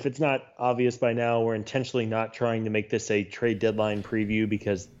if it's not obvious by now, we're intentionally not trying to make this a trade deadline preview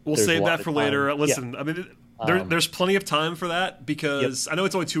because we'll save that for later. Listen, I mean, there's plenty of time for that because I know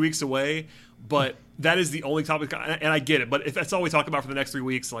it's only 2 weeks away, but that is the only topic, and I get it. But if that's all we talk about for the next 3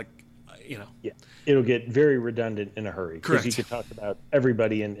 weeks, it'll get very redundant in a hurry. Correct. Because you could talk about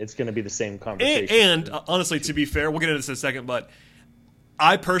everybody, and it's going to be the same conversation. And honestly, to be fair, we'll get into this in a second, but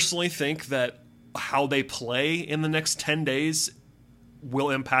I personally think that how they play in the next 10 days will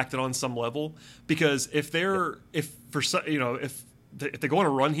impact it on some level, because if they go on a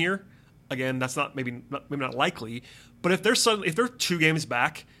run here, again, that's maybe not likely, but if they're 2 games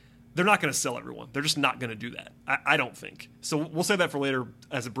back, they're not going to sell everyone. They're just not going to do that. I don't think. So we'll save that for later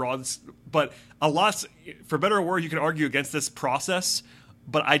as a broad, but for better or worse, you can argue against this process,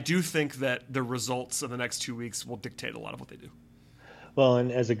 but I do think that the results of the next 2 weeks will dictate a lot of what they do. Well,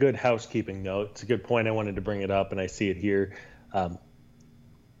 and as a good housekeeping note, it's a good point. I wanted to bring it up, and I see it here.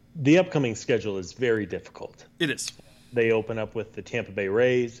 The upcoming schedule is very difficult. It is. They open up with the Tampa Bay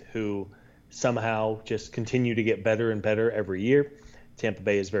Rays, who somehow just continue to get better and better every year. Tampa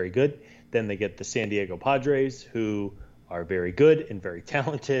Bay is very good. Then they get the San Diego Padres, who are very good and very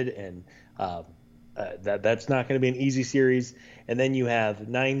talented, and that's not going to be an easy series. And then you have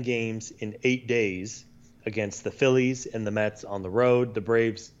 9 games in 8 days against the Phillies and the Mets on the road. The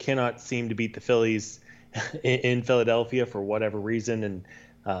Braves cannot seem to beat the Phillies in Philadelphia for whatever reason, and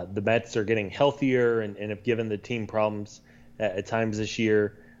the Mets are getting healthier and have given the team problems at times this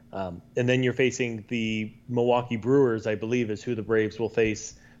year. And then you're facing the Milwaukee Brewers, I believe, is who the Braves will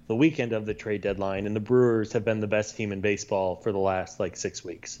face the weekend of the trade deadline, and the Brewers have been the best team in baseball for the last 6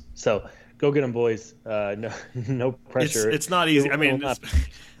 weeks. So Go get them, boys. No, no pressure. It's not easy. I mean, not...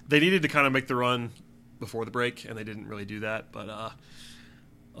 they needed to kind of make the run before the break, and they didn't really do that. But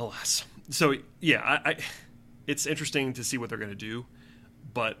alas. So yeah, it's interesting to see what they're going to do,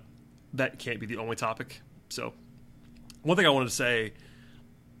 but that can't be the only topic. So one thing I wanted to say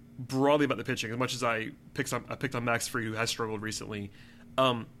broadly about the pitching, as much as I picked on Max Fried, who has struggled recently,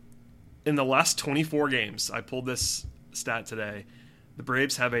 in the last 24 games, I pulled this stat today, the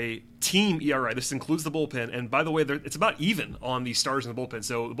Braves have a team ERA. This includes the bullpen, and by the way, it's about even on the stars in the bullpen,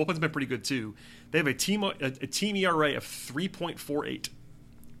 so the bullpen's been pretty good too. They have a team ERA of 3.48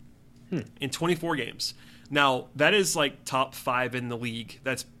 in 24 games. Now, that is like top 5 in the league.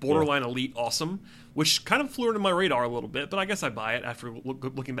 That's borderline elite awesome, which kind of flew under my radar a little bit, but I guess I buy it after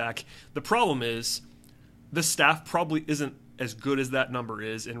looking back. The problem is the staff probably isn't as good as that number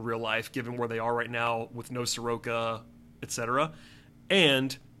is in real life, given where they are right now with no Soroka, etc.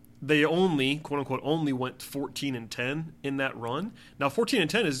 And they only, quote unquote, only went 14-10 in that run. Now,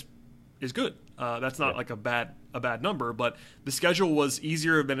 14-10 is good. That's not like a bad number, but the schedule was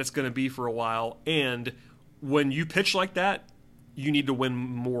easier than it's going to be for a while. And when you pitch like that, you need to win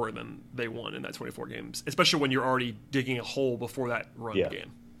more than they won in that 24 games, especially when you're already digging a hole before that run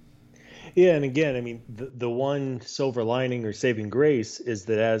began. Yeah, and again, I mean, the one silver lining or saving grace is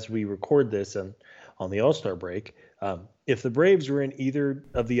that as we record this on the All-Star break, if the Braves were in either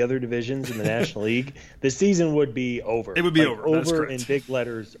of the other divisions in the National League, the season would be over. It would be over. Over in big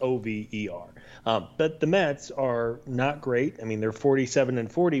letters, OVER. But the Mets are not great. I mean, they're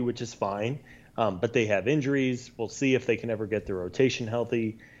 47-40, which is fine. But they have injuries. We'll see if they can ever get their rotation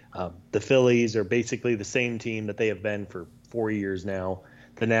healthy. The Phillies are basically the same team that they have been for 4 years now.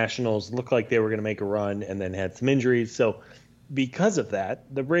 The Nationals looked like they were going to make a run and then had some injuries. So because of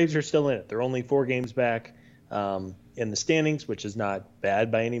that, the Braves are still in it. They're only 4 games back in the standings, which is not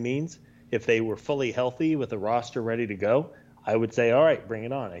bad by any means. If they were fully healthy with a roster ready to go, I would say, all right, bring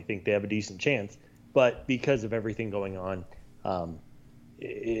it on. I think they have a decent chance. But because of everything going on,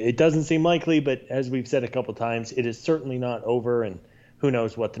 it doesn't seem likely. But as we've said a couple times, it is certainly not over. And who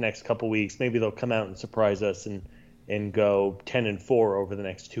knows what the next couple weeks, maybe they'll come out and surprise us and go 10-4 over the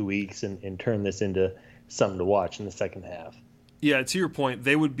next 2 weeks and turn this into something to watch in the second half. Yeah, to your point,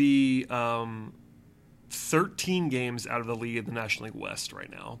 they would be 13 games out of the lead in the National League West right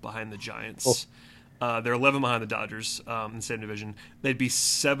now, behind the Giants. They're 11 behind the Dodgers in the same division. They'd be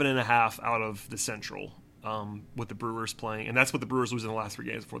 7.5 out of the Central with the Brewers playing, and that's what the Brewers lose in the last 3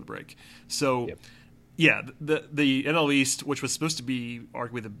 games before the break. So, yeah, the NL East, which was supposed to be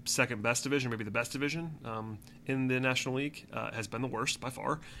arguably the second best division, maybe the best division in the National League, has been the worst by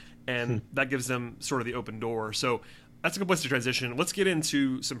far, and that gives them sort of the open door. So that's a good place to transition. Let's get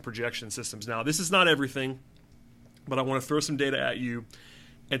into some projection systems now. This is not everything, but I want to throw some data at you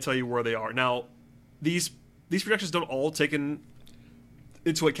and tell you where they are. Now, these projections don't all take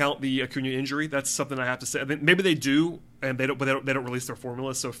into account the Acuna injury. That's something I have to say. I mean, maybe they do, and they don't release their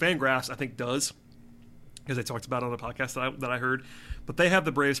formulas. So Fangraphs, I think, does, because they talked about it on a podcast that I heard. But they have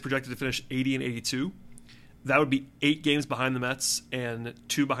the Braves projected to finish 80-82. That would be 8 games behind the Mets and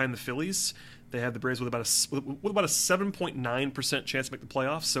 2 behind the Phillies. They have the Braves with about a 7.9% chance to make the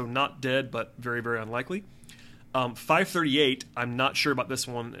playoffs, so not dead, but very, very unlikely. 538, I'm not sure about this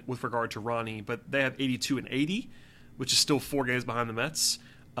one with regard to Ronnie, but they have 82-80, which is still 4 games behind the Mets.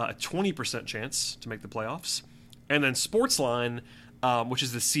 A 20% chance to make the playoffs. And then Sportsline, which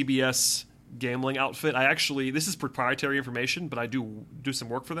is the CBS gambling outfit. This is proprietary information, but I do some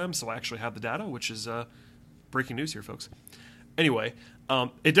work for them, so I actually have the data, which is breaking news here, folks. Anyway,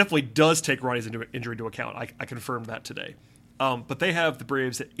 it definitely does take Ronnie's injury into account. I confirmed that today. But they have the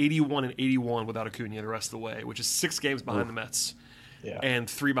Braves at 81-81 without Acuna the rest of the way, which is 6 games behind the Mets and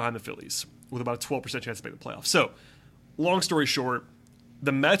 3 behind the Phillies, with about a 12% chance to make the playoffs. So, long story short,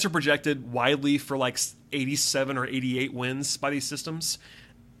 the Mets are projected widely for like 87 or 88 wins by these systems.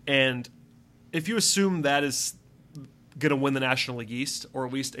 And if you assume that is going to win the National League East, or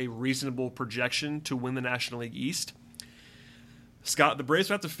at least a reasonable projection to win the National League East, Scott, the Braves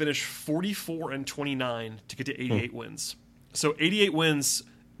would have to finish 44-29 to get to 88 wins. So 88 wins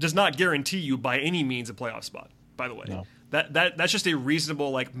does not guarantee you by any means a playoff spot, by the way. No. That's just a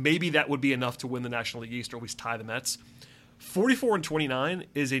reasonable, like, maybe that would be enough to win the National League East or at least tie the Mets. 44-29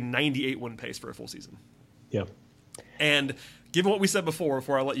 is a 98 win pace for a full season. Yeah. And given what we said before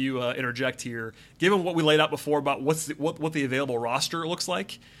I let you interject here, given what we laid out before about what the available roster looks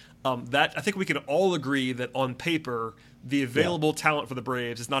like, that I think we can all agree that on paper the available talent for the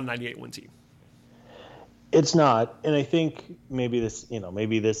Braves is not a 98 win team. It's not, and I think maybe this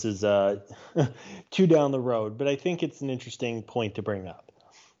is too down the road, but I think it's an interesting point to bring up.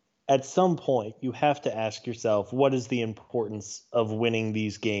 at some point you have to ask yourself, what is the importance of winning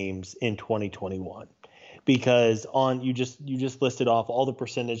these games in 2021? Because you just listed off all the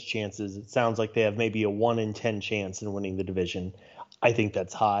percentage chances. It sounds like they have maybe a 1 in 10 chance in winning the division. I think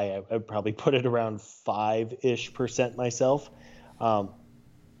that's high. I'd probably put it around 5-ish% myself.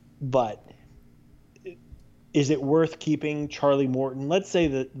 But is it worth keeping Charlie Morton? Let's say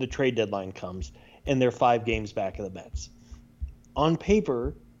that the trade deadline comes and they're 5 games back of the Mets. On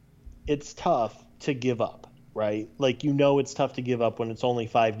paper, it's tough to give up, right? Like, it's tough to give up when it's only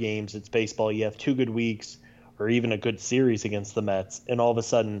 5 games. It's baseball. You have 2 good weeks or even a good series against the Mets, and all of a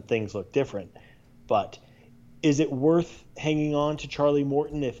sudden things look different. But is it worth hanging on to Charlie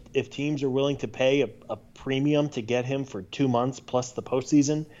Morton if teams are willing to pay a premium to get him for 2 months plus the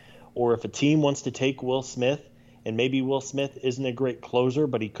postseason? Or if a team wants to take Will Smith, and maybe Will Smith isn't a great closer,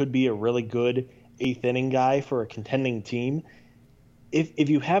 but he could be a really good 8th inning guy for a contending team. If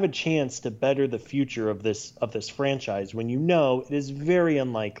you have a chance to better the future of this franchise, when it is very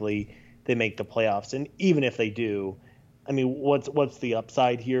unlikely they make the playoffs, and even if they do, I mean, what's the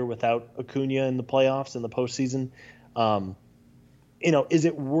upside here without Acuna in the playoffs in the postseason? Is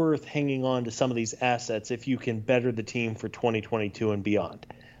it worth hanging on to some of these assets if you can better the team for 2022 and beyond?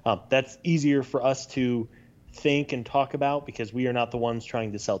 That's easier for us to think and talk about because we are not the ones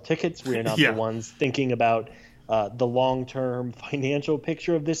trying to sell tickets. We are not the ones thinking about the long-term financial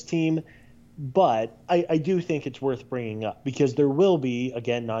picture of this team. But I do think it's worth bringing up because there will be,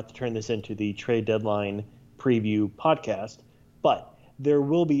 again, not to turn this into the trade deadline preview podcast, but there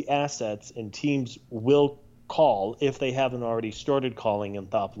will be assets and teams will call, if they haven't already started calling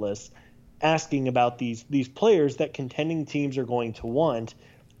Anthopoulos, asking about these players that contending teams are going to want,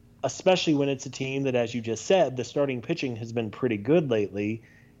 especially when it's a team that, as you just said, the starting pitching has been pretty good lately.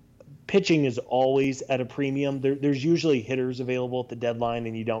 Pitching is always at a premium. There's usually hitters available at the deadline,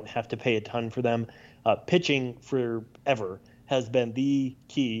 and you don't have to pay a ton for them. Pitching forever has been the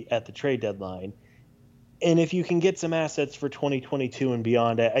key at the trade deadline. And if you can get some assets for 2022 and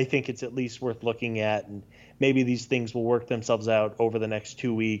beyond, I think it's at least worth looking at. And maybe these things will work themselves out over the next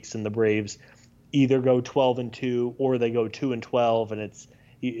 2 weeks, and the Braves either go 12-2 or they go 2-12, and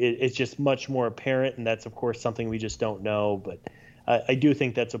it's just much more apparent. And that's, of course, something we just don't know. But I do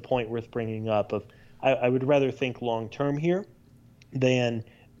think that's a point worth bringing up. I would rather think long-term here than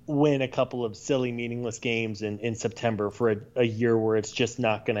win a couple of silly, meaningless games in September for a year where it's just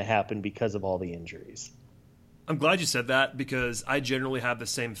not going to happen because of all the injuries. I'm glad you said that because I generally have the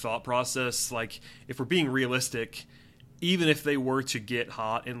same thought process. Like, if we're being realistic, even if they were to get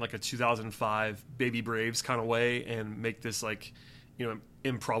hot in like a 2005 Baby Braves kind of way and make this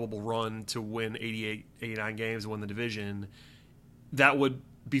improbable run to win 88, 89 games and win the division, that would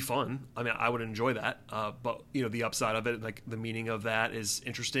be fun. I mean, I would enjoy that. But the upside of it, like the meaning of that is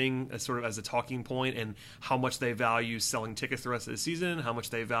interesting as sort of as a talking point, and how much they value selling tickets the rest of the season, how much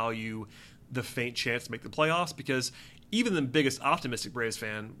they value the faint chance to make the playoffs, because even the biggest optimistic Braves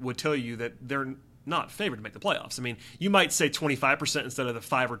fan would tell you that they're not favored to make the playoffs. I mean, you might say 25% instead of the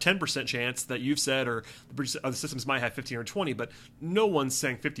 5 or 10% chance that you've said, or the systems might have 15 or 20, but no one's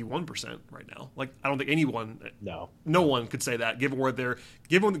saying 51% right now. Like, I don't think no one could say that given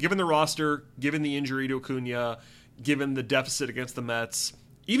the roster, given the injury to Acuna, given the deficit against the Mets.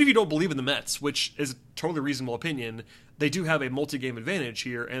 Even if you don't believe in the Mets, which is a totally reasonable opinion, they do have a multi-game advantage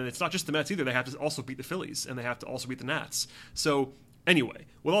here, and it's not just the Mets either. They have to also beat the Phillies, and they have to also beat the Nats. So anyway,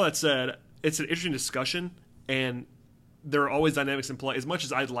 with all that said, it's an interesting discussion, and there are always dynamics in play. As much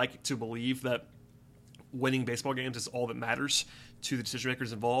as I'd like to believe that winning baseball games is all that matters to the decision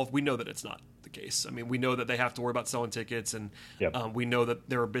makers involved, we know that it's not the case. I mean, we know that they have to worry about selling tickets, and we know that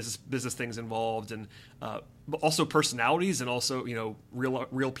there are business things involved, and but also personalities, and also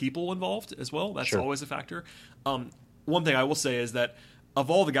real people involved as well. That's always a factor. One thing I will say is that of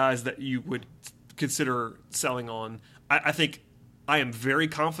all the guys that you would consider selling on, I think I am very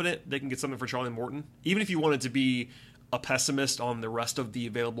confident they can get something for Charlie Morton. Even if you wanted to be a pessimist on the rest of the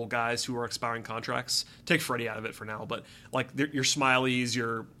available guys who are expiring contracts, take Freddie out of it for now. But like your Smileys,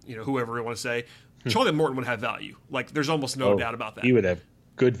 your whoever you want to say, Charlie Morton would have value. Like, there's almost no doubt about that. He would have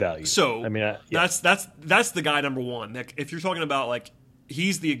good value. So I mean, that's the guy number one. Like, if you're talking about, like,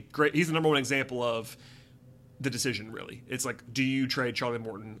 he's the number one example of the decision, really. It's like, do you trade Charlie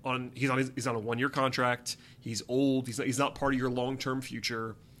Morton he's on a 1-year contract, he's old, he's not part of your long-term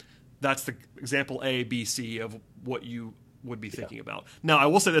future. That's the example A, B, C of what you would be thinking about. Now, I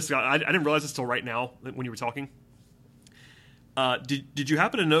will say this, Scott, I didn't realize this till right now when you were talking. Did you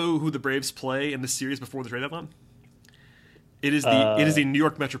happen to know who the Braves play in the series before the trade deadline? It is the New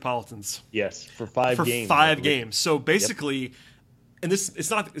York Metropolitans. Yes, for 5 games. For 5 games. So basically, and it's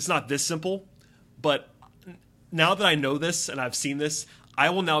not this simple, but now that I know this and I've seen this, I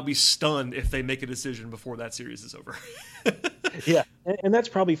will now be stunned if they make a decision before that series is over. Yeah, and that's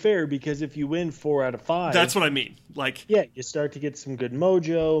probably fair, because if you win 4 out of 5, that's what I mean. Like, yeah, you start to get some good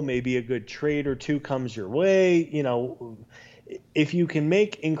mojo. Maybe a good trade or two comes your way. If you can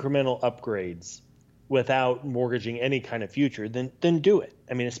make incremental upgrades without mortgaging any kind of future, then do it.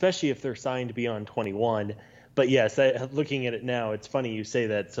 I mean, especially if they're signed beyond 21. But yes, looking at it now, it's funny you say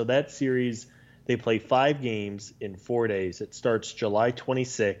that. So that series, they play 5 games in 4 days. It starts July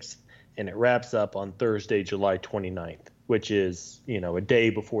 26th and it wraps up on Thursday, July 29th, which is, a day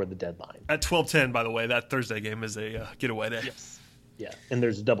before the deadline. At 12:10, by the way, that Thursday game is a getaway day. Yes. Yeah. And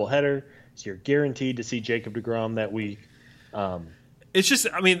there's a doubleheader, so you're guaranteed to see Jacob deGrom that week. It's just,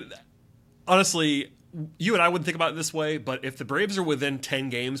 I mean, honestly, you and I wouldn't think about it this way, but if the Braves are within 10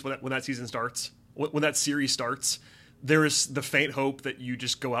 games when that season starts, when that series starts, there is the faint hope that you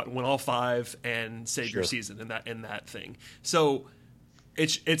just go out and win all 5 and save your season in that thing. So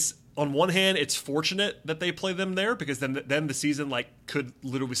it's on one hand, it's fortunate that they play them there, because then the season could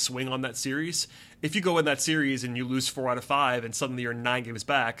literally swing on that series. If you go in that series and you lose 4 out of 5 and suddenly you're 9 games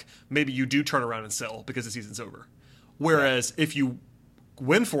back, maybe you do turn around and sell because the season's over. Whereas if you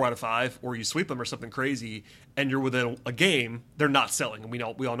win 4 out of 5 or you sweep them or something crazy and you're within a game, they're not selling, and we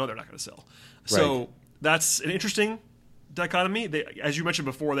all know they're not going to sell. So that's an interesting dichotomy. As you mentioned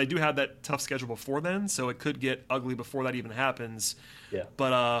before, they do have that tough schedule before then, so it could get ugly before that even happens. Yeah.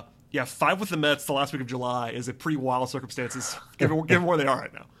 But 5 with the Mets the last week of July is a pretty wild circumstances given where they are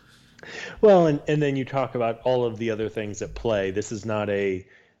right now. Well, and then you talk about all of the other things at play. This is not a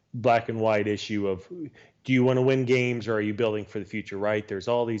black and white issue of, do you want to win games or are you building for the future, right? There's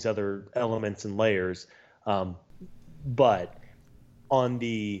all these other elements and layers. But on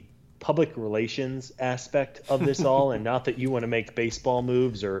the public relations aspect of this all, and not that you want to make baseball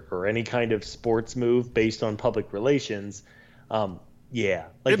moves or any kind of sports move based on public relations,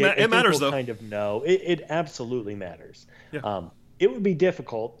 it matters though. Kind of know it absolutely matters. Yeah. It would be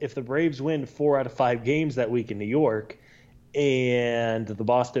difficult if the Braves win 4 out of 5 games that week in New York, and the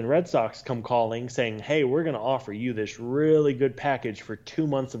Boston Red Sox come calling saying, "Hey, we're going to offer you this really good package for 2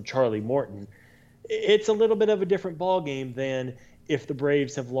 months of Charlie Morton." It's a little bit of a different ball game than if the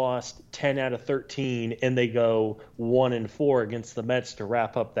Braves have lost 10 out of 13 and they go 1-4 against the Mets to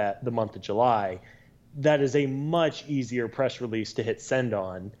wrap up the month of July. That is a much easier press release to hit send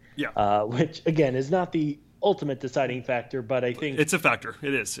on, which, again, is not the ultimate deciding factor, but I think it's a factor.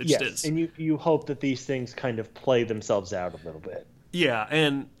 It is. It just is. And you hope that these things kind of play themselves out a little bit. Yeah,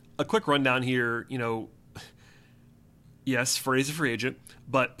 and a quick rundown here, yes, Freddie's a free agent,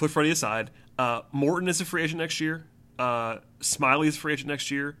 but put Freddie aside. Morton is a free agent next year. Smiley is a free agent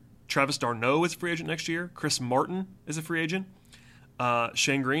next year. Travis d'Arnaud is a free agent next year. Chris Martin is a free agent.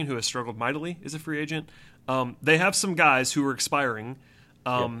 Shane Green, who has struggled mightily, is a free agent. They have some guys who are expiring,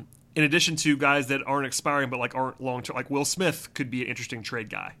 in addition to guys that aren't expiring but aren't long-term. Like Will Smith could be an interesting trade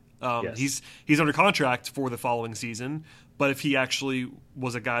guy. He's under contract for the following season, but if he actually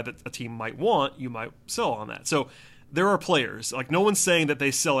was a guy that a team might want, you might sell on that. So there are players. No one's saying that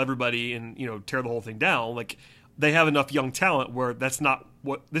they sell everybody and tear the whole thing down. They have enough young talent where this is not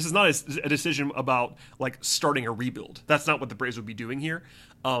a decision about starting a rebuild. That's not what the Braves would be doing here.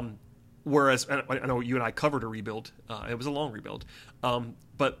 Whereas I know you and I covered a rebuild. It was a long rebuild.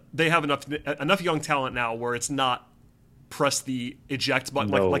 But they have enough young talent now where it's not press the eject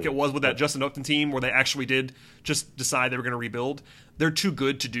button like it was with that Justin Upton team where they actually did just decide they were going to rebuild. They're too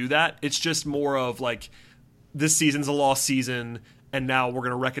good to do that. It's just more of this season's a lost season, and now we're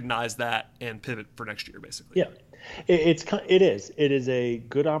going to recognize that and pivot for next year, basically. Yeah, it is a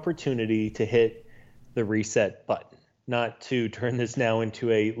good opportunity to hit the reset button, not to turn this now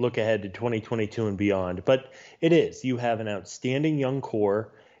into a look ahead to 2022 and beyond. But it is. You have an outstanding young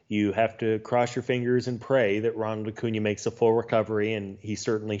core. You have to cross your fingers and pray that Ronald Acuna makes a full recovery, and he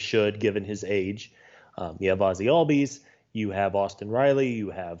certainly should, given his age. You have Ozzie Albies. You have Austin Riley.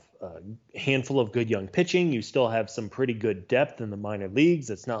 You have a handful of good young pitching. You still have some pretty good depth in the minor leagues.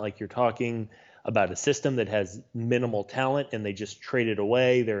 It's not like you're talking about a system that has minimal talent and they just traded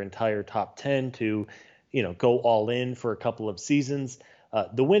away their entire top 10 to, go all in for a couple of seasons.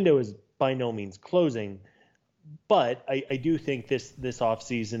 The window is by no means closing, but I do think this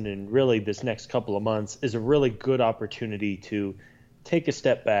offseason and really this next couple of months is a really good opportunity to take a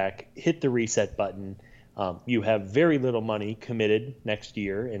step back, hit the reset button. You have very little money committed next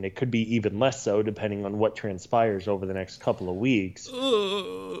year, and it could be even less so depending on what transpires over the next couple of weeks.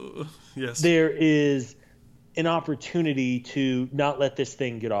 Yes. There is an opportunity to not let this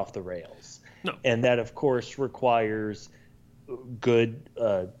thing get off the rails. No. And that, of course, requires good,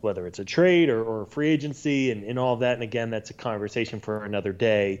 whether it's a trade or free agency and all of that. And again, that's a conversation for another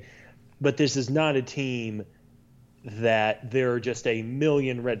day. But this is not a team that there are just a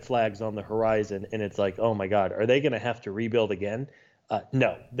million red flags on the horizon, and it's like, oh my God, are they going to have to rebuild again?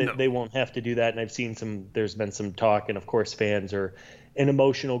 No, they won't have to do that. And I've seen there's been some talk, and of course fans are an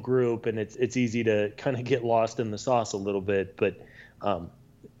emotional group, and it's easy to kind of get lost in the sauce a little bit. But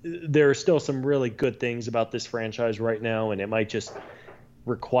there are still some really good things about this franchise right now, and it might just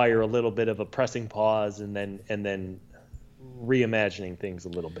require a little bit of a pressing pause and then reimagining things a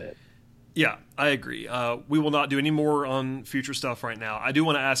little bit. Yeah, I agree. We will not do any more on future stuff right now. I do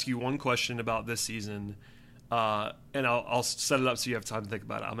want to ask you one question about this season, and I'll set it up so you have time to think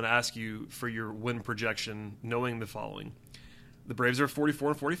about it. I'm going to ask you for your win projection, knowing the following. The Braves are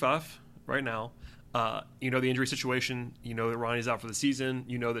 44-45 right now. You know the injury situation. You know that Ronnie's out for the season.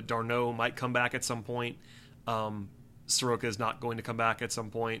 You know that d'Arnaud might come back at some point. Soroka is not going to come back at some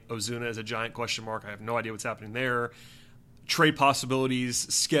point. Ozuna is a giant question mark. I have no idea what's happening there. Trade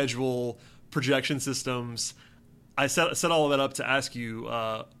possibilities, schedule, projection systems. I set all of that up to ask you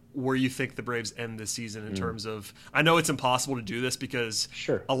where you think the Braves end this season in terms of. I know it's impossible to do this because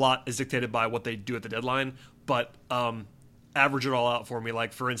a lot is dictated by what they do at the deadline, but average it all out for me.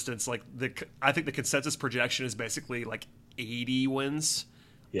 Like, for instance, I think the consensus projection is basically like 80 wins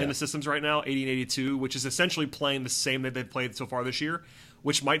in the systems right now, 80 and 82, which is essentially playing the same that they've played so far this year,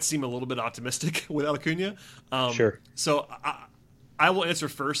 which might seem a little bit optimistic without Acuna. So I will answer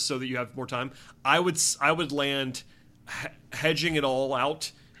first so that you have more time. I would land hedging it all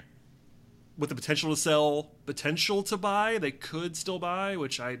out with the potential to sell, potential to buy. They could still buy,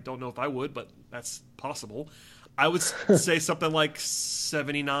 which I don't know if I would, but that's possible. I would say something like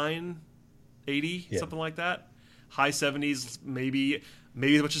 79, 80, something like that. High 70s, maybe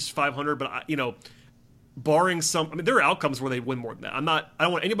as much as 500. But barring some, there are outcomes where they win more than that. I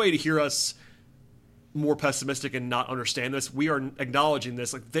don't want anybody to hear us more pessimistic and not understand this. We are acknowledging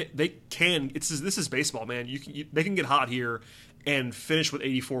this. Like they can. This is baseball, man. They can get hot here and finish with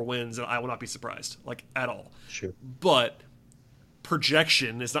 84 wins, and I will not be surprised, like at all. Sure. But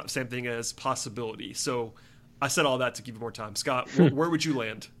projection is not the same thing as possibility. So I said all that to give you more time. Scott, where would you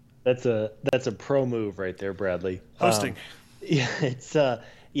land? That's a pro move right there, Bradley. Hosting. It's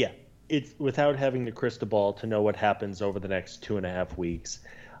without having the crystal ball to know what happens over the next 2.5 weeks.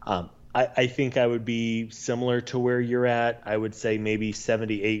 I think I would be similar to where you're at. I would say maybe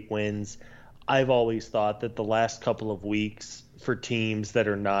 78 wins. I've always thought that the last couple of weeks for teams that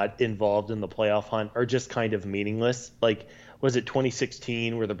are not involved in the playoff hunt are just kind of meaningless. Like, was it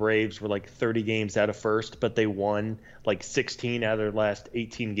 2016 where the Braves were like 30 games out of first, but they won like 16 out of their last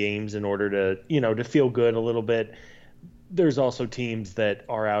 18 games in order to feel good a little bit. There's also teams that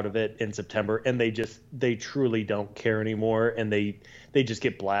are out of it in September, and they truly don't care anymore, and they just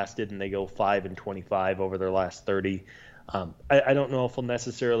get blasted and they go 5-25 over their last 30. I don't know if we'll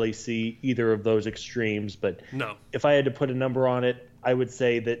necessarily see either of those extremes, but no. If I had to put a number on it, I would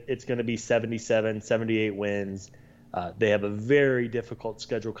say that it's going to be 77, 78 wins. They have a very difficult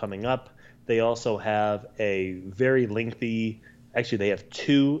schedule coming up. They also have a very lengthy – actually, they have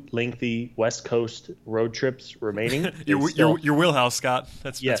 2 lengthy West Coast road trips remaining. your wheelhouse, Scott.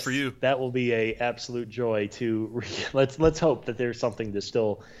 That's for you. That will be a absolute joy to let's hope that there's something to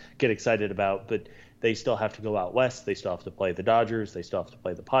still get excited about. But they still have to go out west. They still have to play the Dodgers. They still have to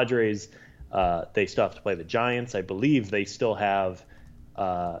play the Padres. They still have to play the Giants. I believe they still have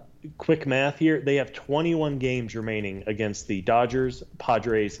quick math here. They have 21 games remaining against the Dodgers,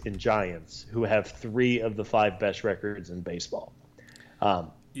 Padres, and Giants, who have 3 of the 5 best records in baseball.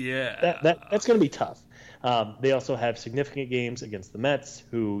 That's going to be tough. They also have significant games against the Mets,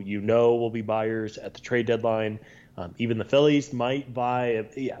 who will be buyers at the trade deadline. Even the Phillies might buy.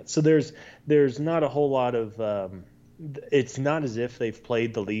 So there's not a whole lot of it's not as if they've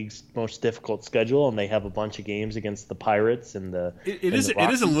played the league's most difficult schedule and they have a bunch of games against the Pirates and the. It is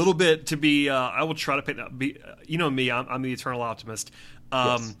a little bit to be. I will try to paint that. Me, I'm the eternal optimist.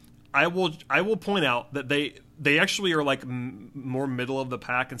 Yes. I will point out that they actually are like more middle of the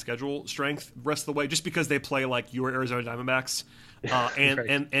pack in schedule strength the rest of the way, just because they play like your Arizona Diamondbacks and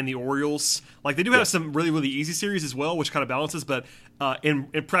right. and the Orioles. Like they do have some really, really easy series as well, which kind of balances. But in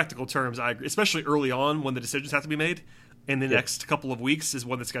practical terms, I agree, especially early on when the decisions have to be made. In the next couple of weeks is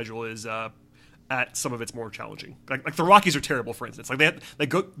when the schedule is at some of its more challenging. Like the Rockies are terrible, for instance. Like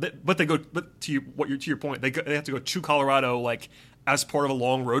but to your point, they have to go to Colorado like as part of a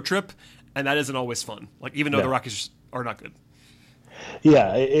long road trip, and that isn't always fun. Like even though the Rockies are not good.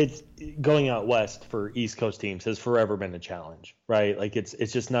 Yeah, it's going out west for East Coast teams has forever been a challenge, right? Like it's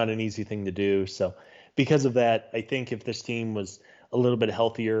just not an easy thing to do. So because of that, I think if this team was a little bit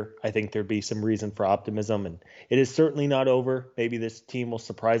healthier, I think there'd be some reason for optimism. And it is certainly not over. Maybe this team will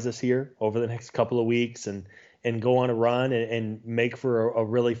surprise us here over the next couple of weeks and go on a run and make for a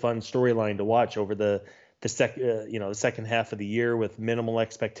really fun storyline to watch over the second half of the year with minimal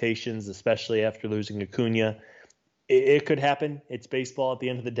expectations, especially after losing Acuna. It could happen. It's baseball at the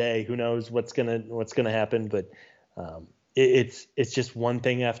end of the day. Who knows what's gonna happen? But it's just one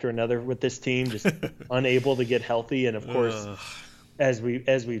thing after another with this team, just unable to get healthy. And of course, as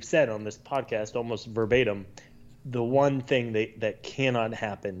we've said on this podcast, almost verbatim, the one thing that cannot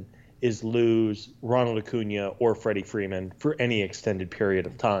happen is lose Ronald Acuna or Freddie Freeman for any extended period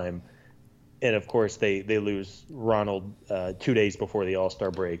of time. And of course, they lose Ronald 2 days before the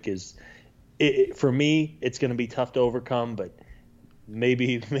All-Star break. For me, it's going to be tough to overcome, but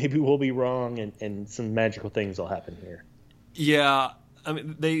maybe we'll be wrong and some magical things will happen here. Yeah, I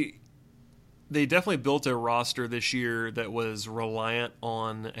mean they definitely built a roster this year that was reliant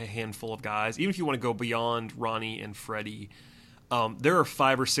on a handful of guys. Even if you want to go beyond Ronnie and Freddie, there are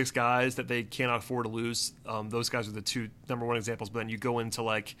 5 or 6 guys that they cannot afford to lose. Those guys are the 2 number 1 examples. But then you go into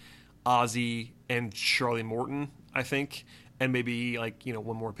like Ozzie and Charlie Morton, I think. And maybe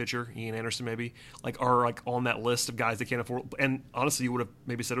one more pitcher, Ian Anderson maybe, are on that list of guys they can't afford. And honestly, you would have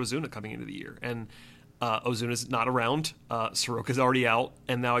maybe said Ozuna coming into the year. And Ozuna's not around. Soroka's already out.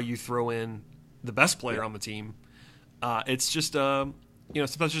 And now you throw in the best player on the team. It's just,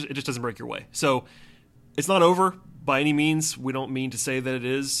 sometimes it just doesn't break your way. So it's not over by any means. We don't mean to say that it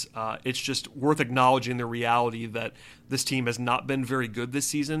is. It's just worth acknowledging the reality that this team has not been very good this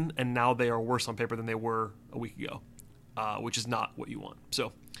season. And now they are worse on paper than they were a week ago. Which is not what you want.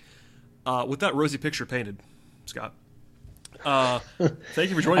 So, with that rosy picture painted, Scott, thank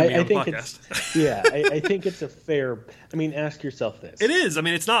you for joining me on the podcast. I think it's a fair. I mean, ask yourself this. It is. I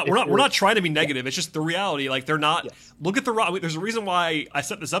mean, it's not. We're not trying to be negative. It's just the reality. They're not. Yes. Look at the. There's a reason why I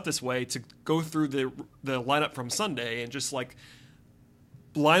set this up this way to go through the lineup from Sunday and just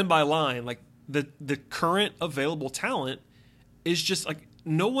line by line, the current available talent is just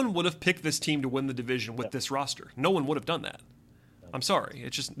no one would have picked this team to win the division with this roster. No one would have done that. I'm sorry.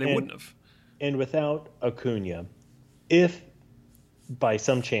 It's just they wouldn't have. And without Acuna, if by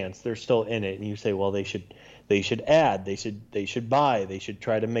some chance they're still in it, and you say, well, they should add, they should buy, they should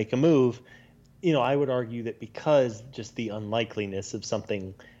try to make a move. I would argue that because just the unlikeliness of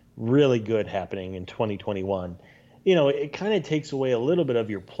something really good happening in 2021, it kind of takes away a little bit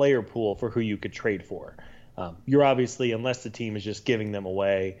of your player pool for who you could trade for. You're obviously, unless the team is just giving them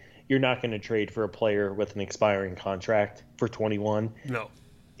away, you're not going to trade for a player with an expiring contract for 21. No.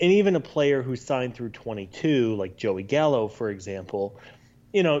 And even a player who's signed through 22, like Joey Gallo, for example,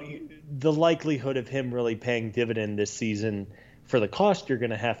 the likelihood of him really paying dividend this season for the cost you're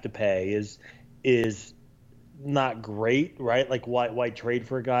going to have to pay is not great, right? Why trade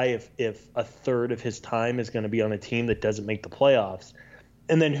for a guy if a third of his time is going to be on a team that doesn't make the playoffs?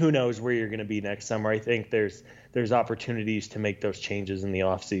 And then who knows where you're going to be next summer. I think there's opportunities to make those changes in the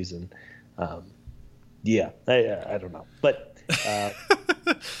offseason. I don't know. But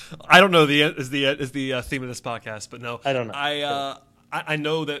I don't know is the theme of this podcast, but no. I don't know. I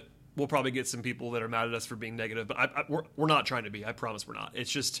know that we'll probably get some people that are mad at us for being negative, but we're not trying to be. I promise we're not.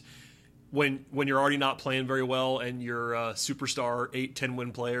 It's just when you're already not playing very well and your superstar 8-10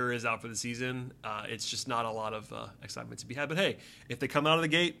 win player is out for the season, it's just not a lot of excitement to be had. But hey, if they come out of the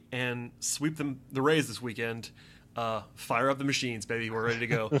gate and sweep the Rays this weekend, fire up the machines, baby. We're ready to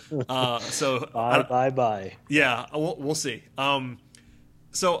go. So bye. Yeah, we'll see.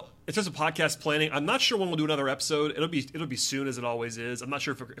 So in terms of podcast planning, I'm not sure when we'll do another episode. It'll be soon, as it always is. I'm not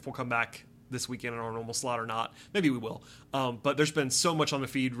sure if we'll come back this weekend on our normal slot or not. Maybe we will. But there's been so much on the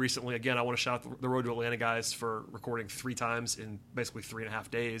feed recently. Again, I want to shout out the Road to Atlanta guys for recording 3 times in basically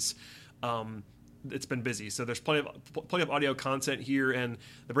 3.5 days. It's been busy. So there's plenty of audio content here, and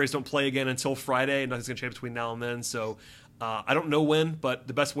the Braves don't play again until Friday. Nothing's going to change between now and then. So I don't know when, but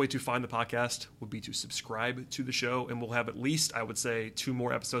the best way to find the podcast would be to subscribe to the show, and we'll have at least, I would say, 2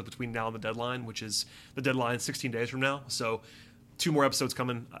 more episodes between now and the deadline, which is the deadline 16 days from now. So 2 more episodes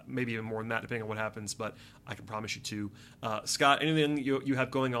coming, maybe even more than that, depending on what happens, but I can promise you 2. Scott, anything you have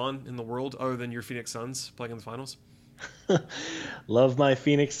going on in the world other than your Phoenix Suns playing in the finals? Love my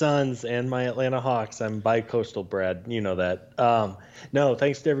Phoenix Suns and my Atlanta Hawks. I'm bi-coastal, Brad. You know that. No,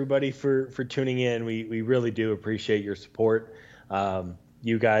 thanks to everybody for tuning in. We really do appreciate your support.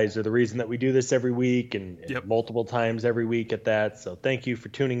 You guys are the reason that we do this every week and multiple times every week at that. So thank you for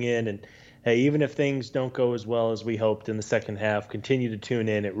tuning in. And hey, even if things don't go as well as we hoped in the second half, continue to tune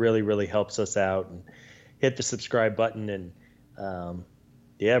in. It really, really helps us out. And hit the subscribe button. And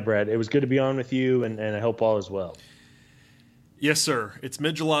yeah, Brad, it was good to be on with you, and I hope all is well. Yes, sir. It's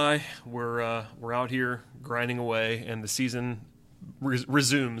mid-July. We're out here grinding away, and the season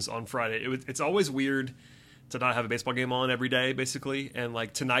resumes on Friday. It's always weird to not have a baseball game on every day, basically. And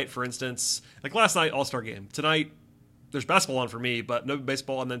like tonight, for instance, like last night, All-Star game. Tonight, there's basketball on for me, but no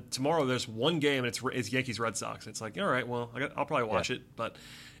baseball. And then tomorrow, there's one game, and it's Yankees-Red Sox. It's like, all right, well, I'll probably watch it, but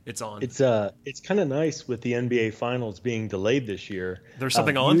it's on. It's kind of nice with the NBA Finals being delayed this year. There's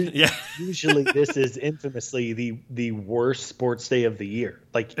something on? Yeah. Usually this is infamously the worst sports day of the year.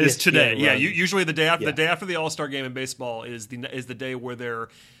 Like it's today. Yeah, usually the day after the All-Star game in baseball is the day where they're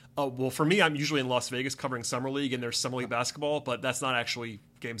well, for me, I'm usually in Las Vegas covering Summer League, and there's Summer League basketball, but that's not actually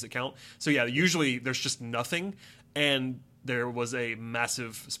games that count. So yeah, usually there's just nothing, and there was a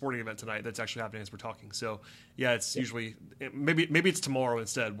massive sporting event tonight that's actually happening as we're talking. So yeah, it's usually maybe it's tomorrow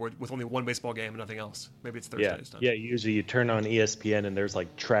instead, with only one baseball game and nothing else. Maybe it's Thursday. Yeah. Usually you turn on ESPN and there's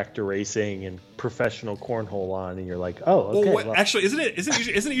like tractor racing and professional cornhole on, and you're like, oh, okay. Well, actually, isn't it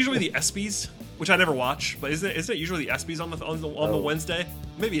usually the ESPYs, which I never watch, but isn't it usually the ESPYs on the Wednesday?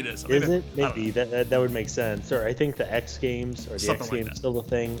 Maybe it is. Is it? Maybe that would make sense. Or I think the X Games or the Something X Games like still a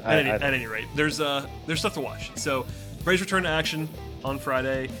thing. At any rate, there's stuff to watch. So Braves return to action on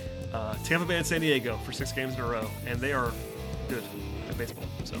Friday. Tampa Bay and San Diego for 6 games in a row, and they are good at baseball.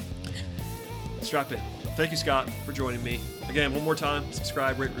 So strap in. Thank you, Scott, for joining me. Again, one more time,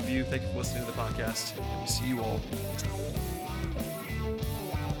 subscribe, rate, review. Thank you for listening to the podcast. And we'll see you all next time.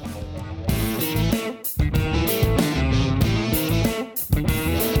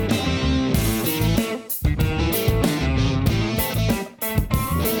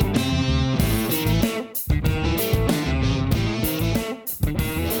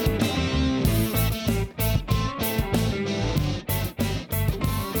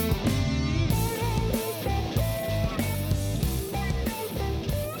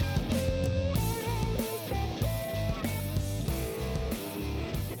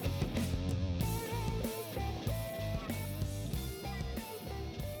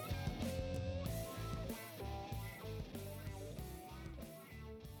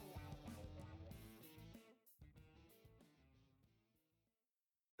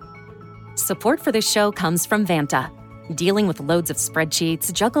 Support for this show comes from Vanta. Dealing with loads of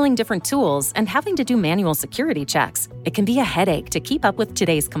spreadsheets, juggling different tools, and having to do manual security checks, it can be a headache to keep up with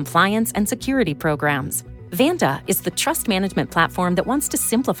today's compliance and security programs. Vanta is the trust management platform that wants to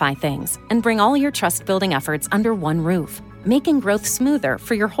simplify things and bring all your trust-building efforts under one roof, making growth smoother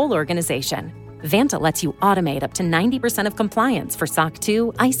for your whole organization. Vanta lets you automate up to 90% of compliance for SOC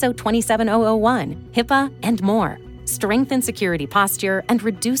 2, ISO 27001, HIPAA, and more. Strengthen security posture and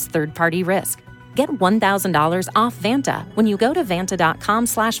reduce third-party risk. Get $1,000 off Vanta when you go to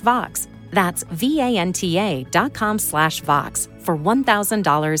vanta.com/Vox. That's VANTA.com/Vox for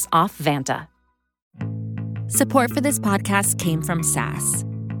 $1,000 off Vanta. Support for this podcast came from SAS.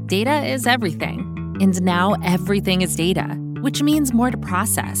 Data is everything, and now everything is data, which means more to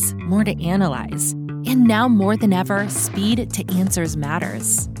process, more to analyze. And now more than ever, speed to answers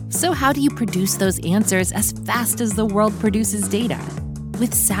matters. So how do you produce those answers as fast as the world produces data?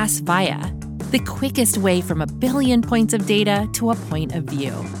 With SAS Viya, the quickest way from a billion points of data to a point of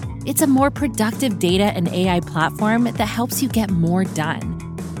view. It's a more productive data and AI platform that helps you get more done.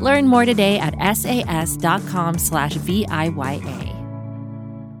 Learn more today at sas.com/VIYA.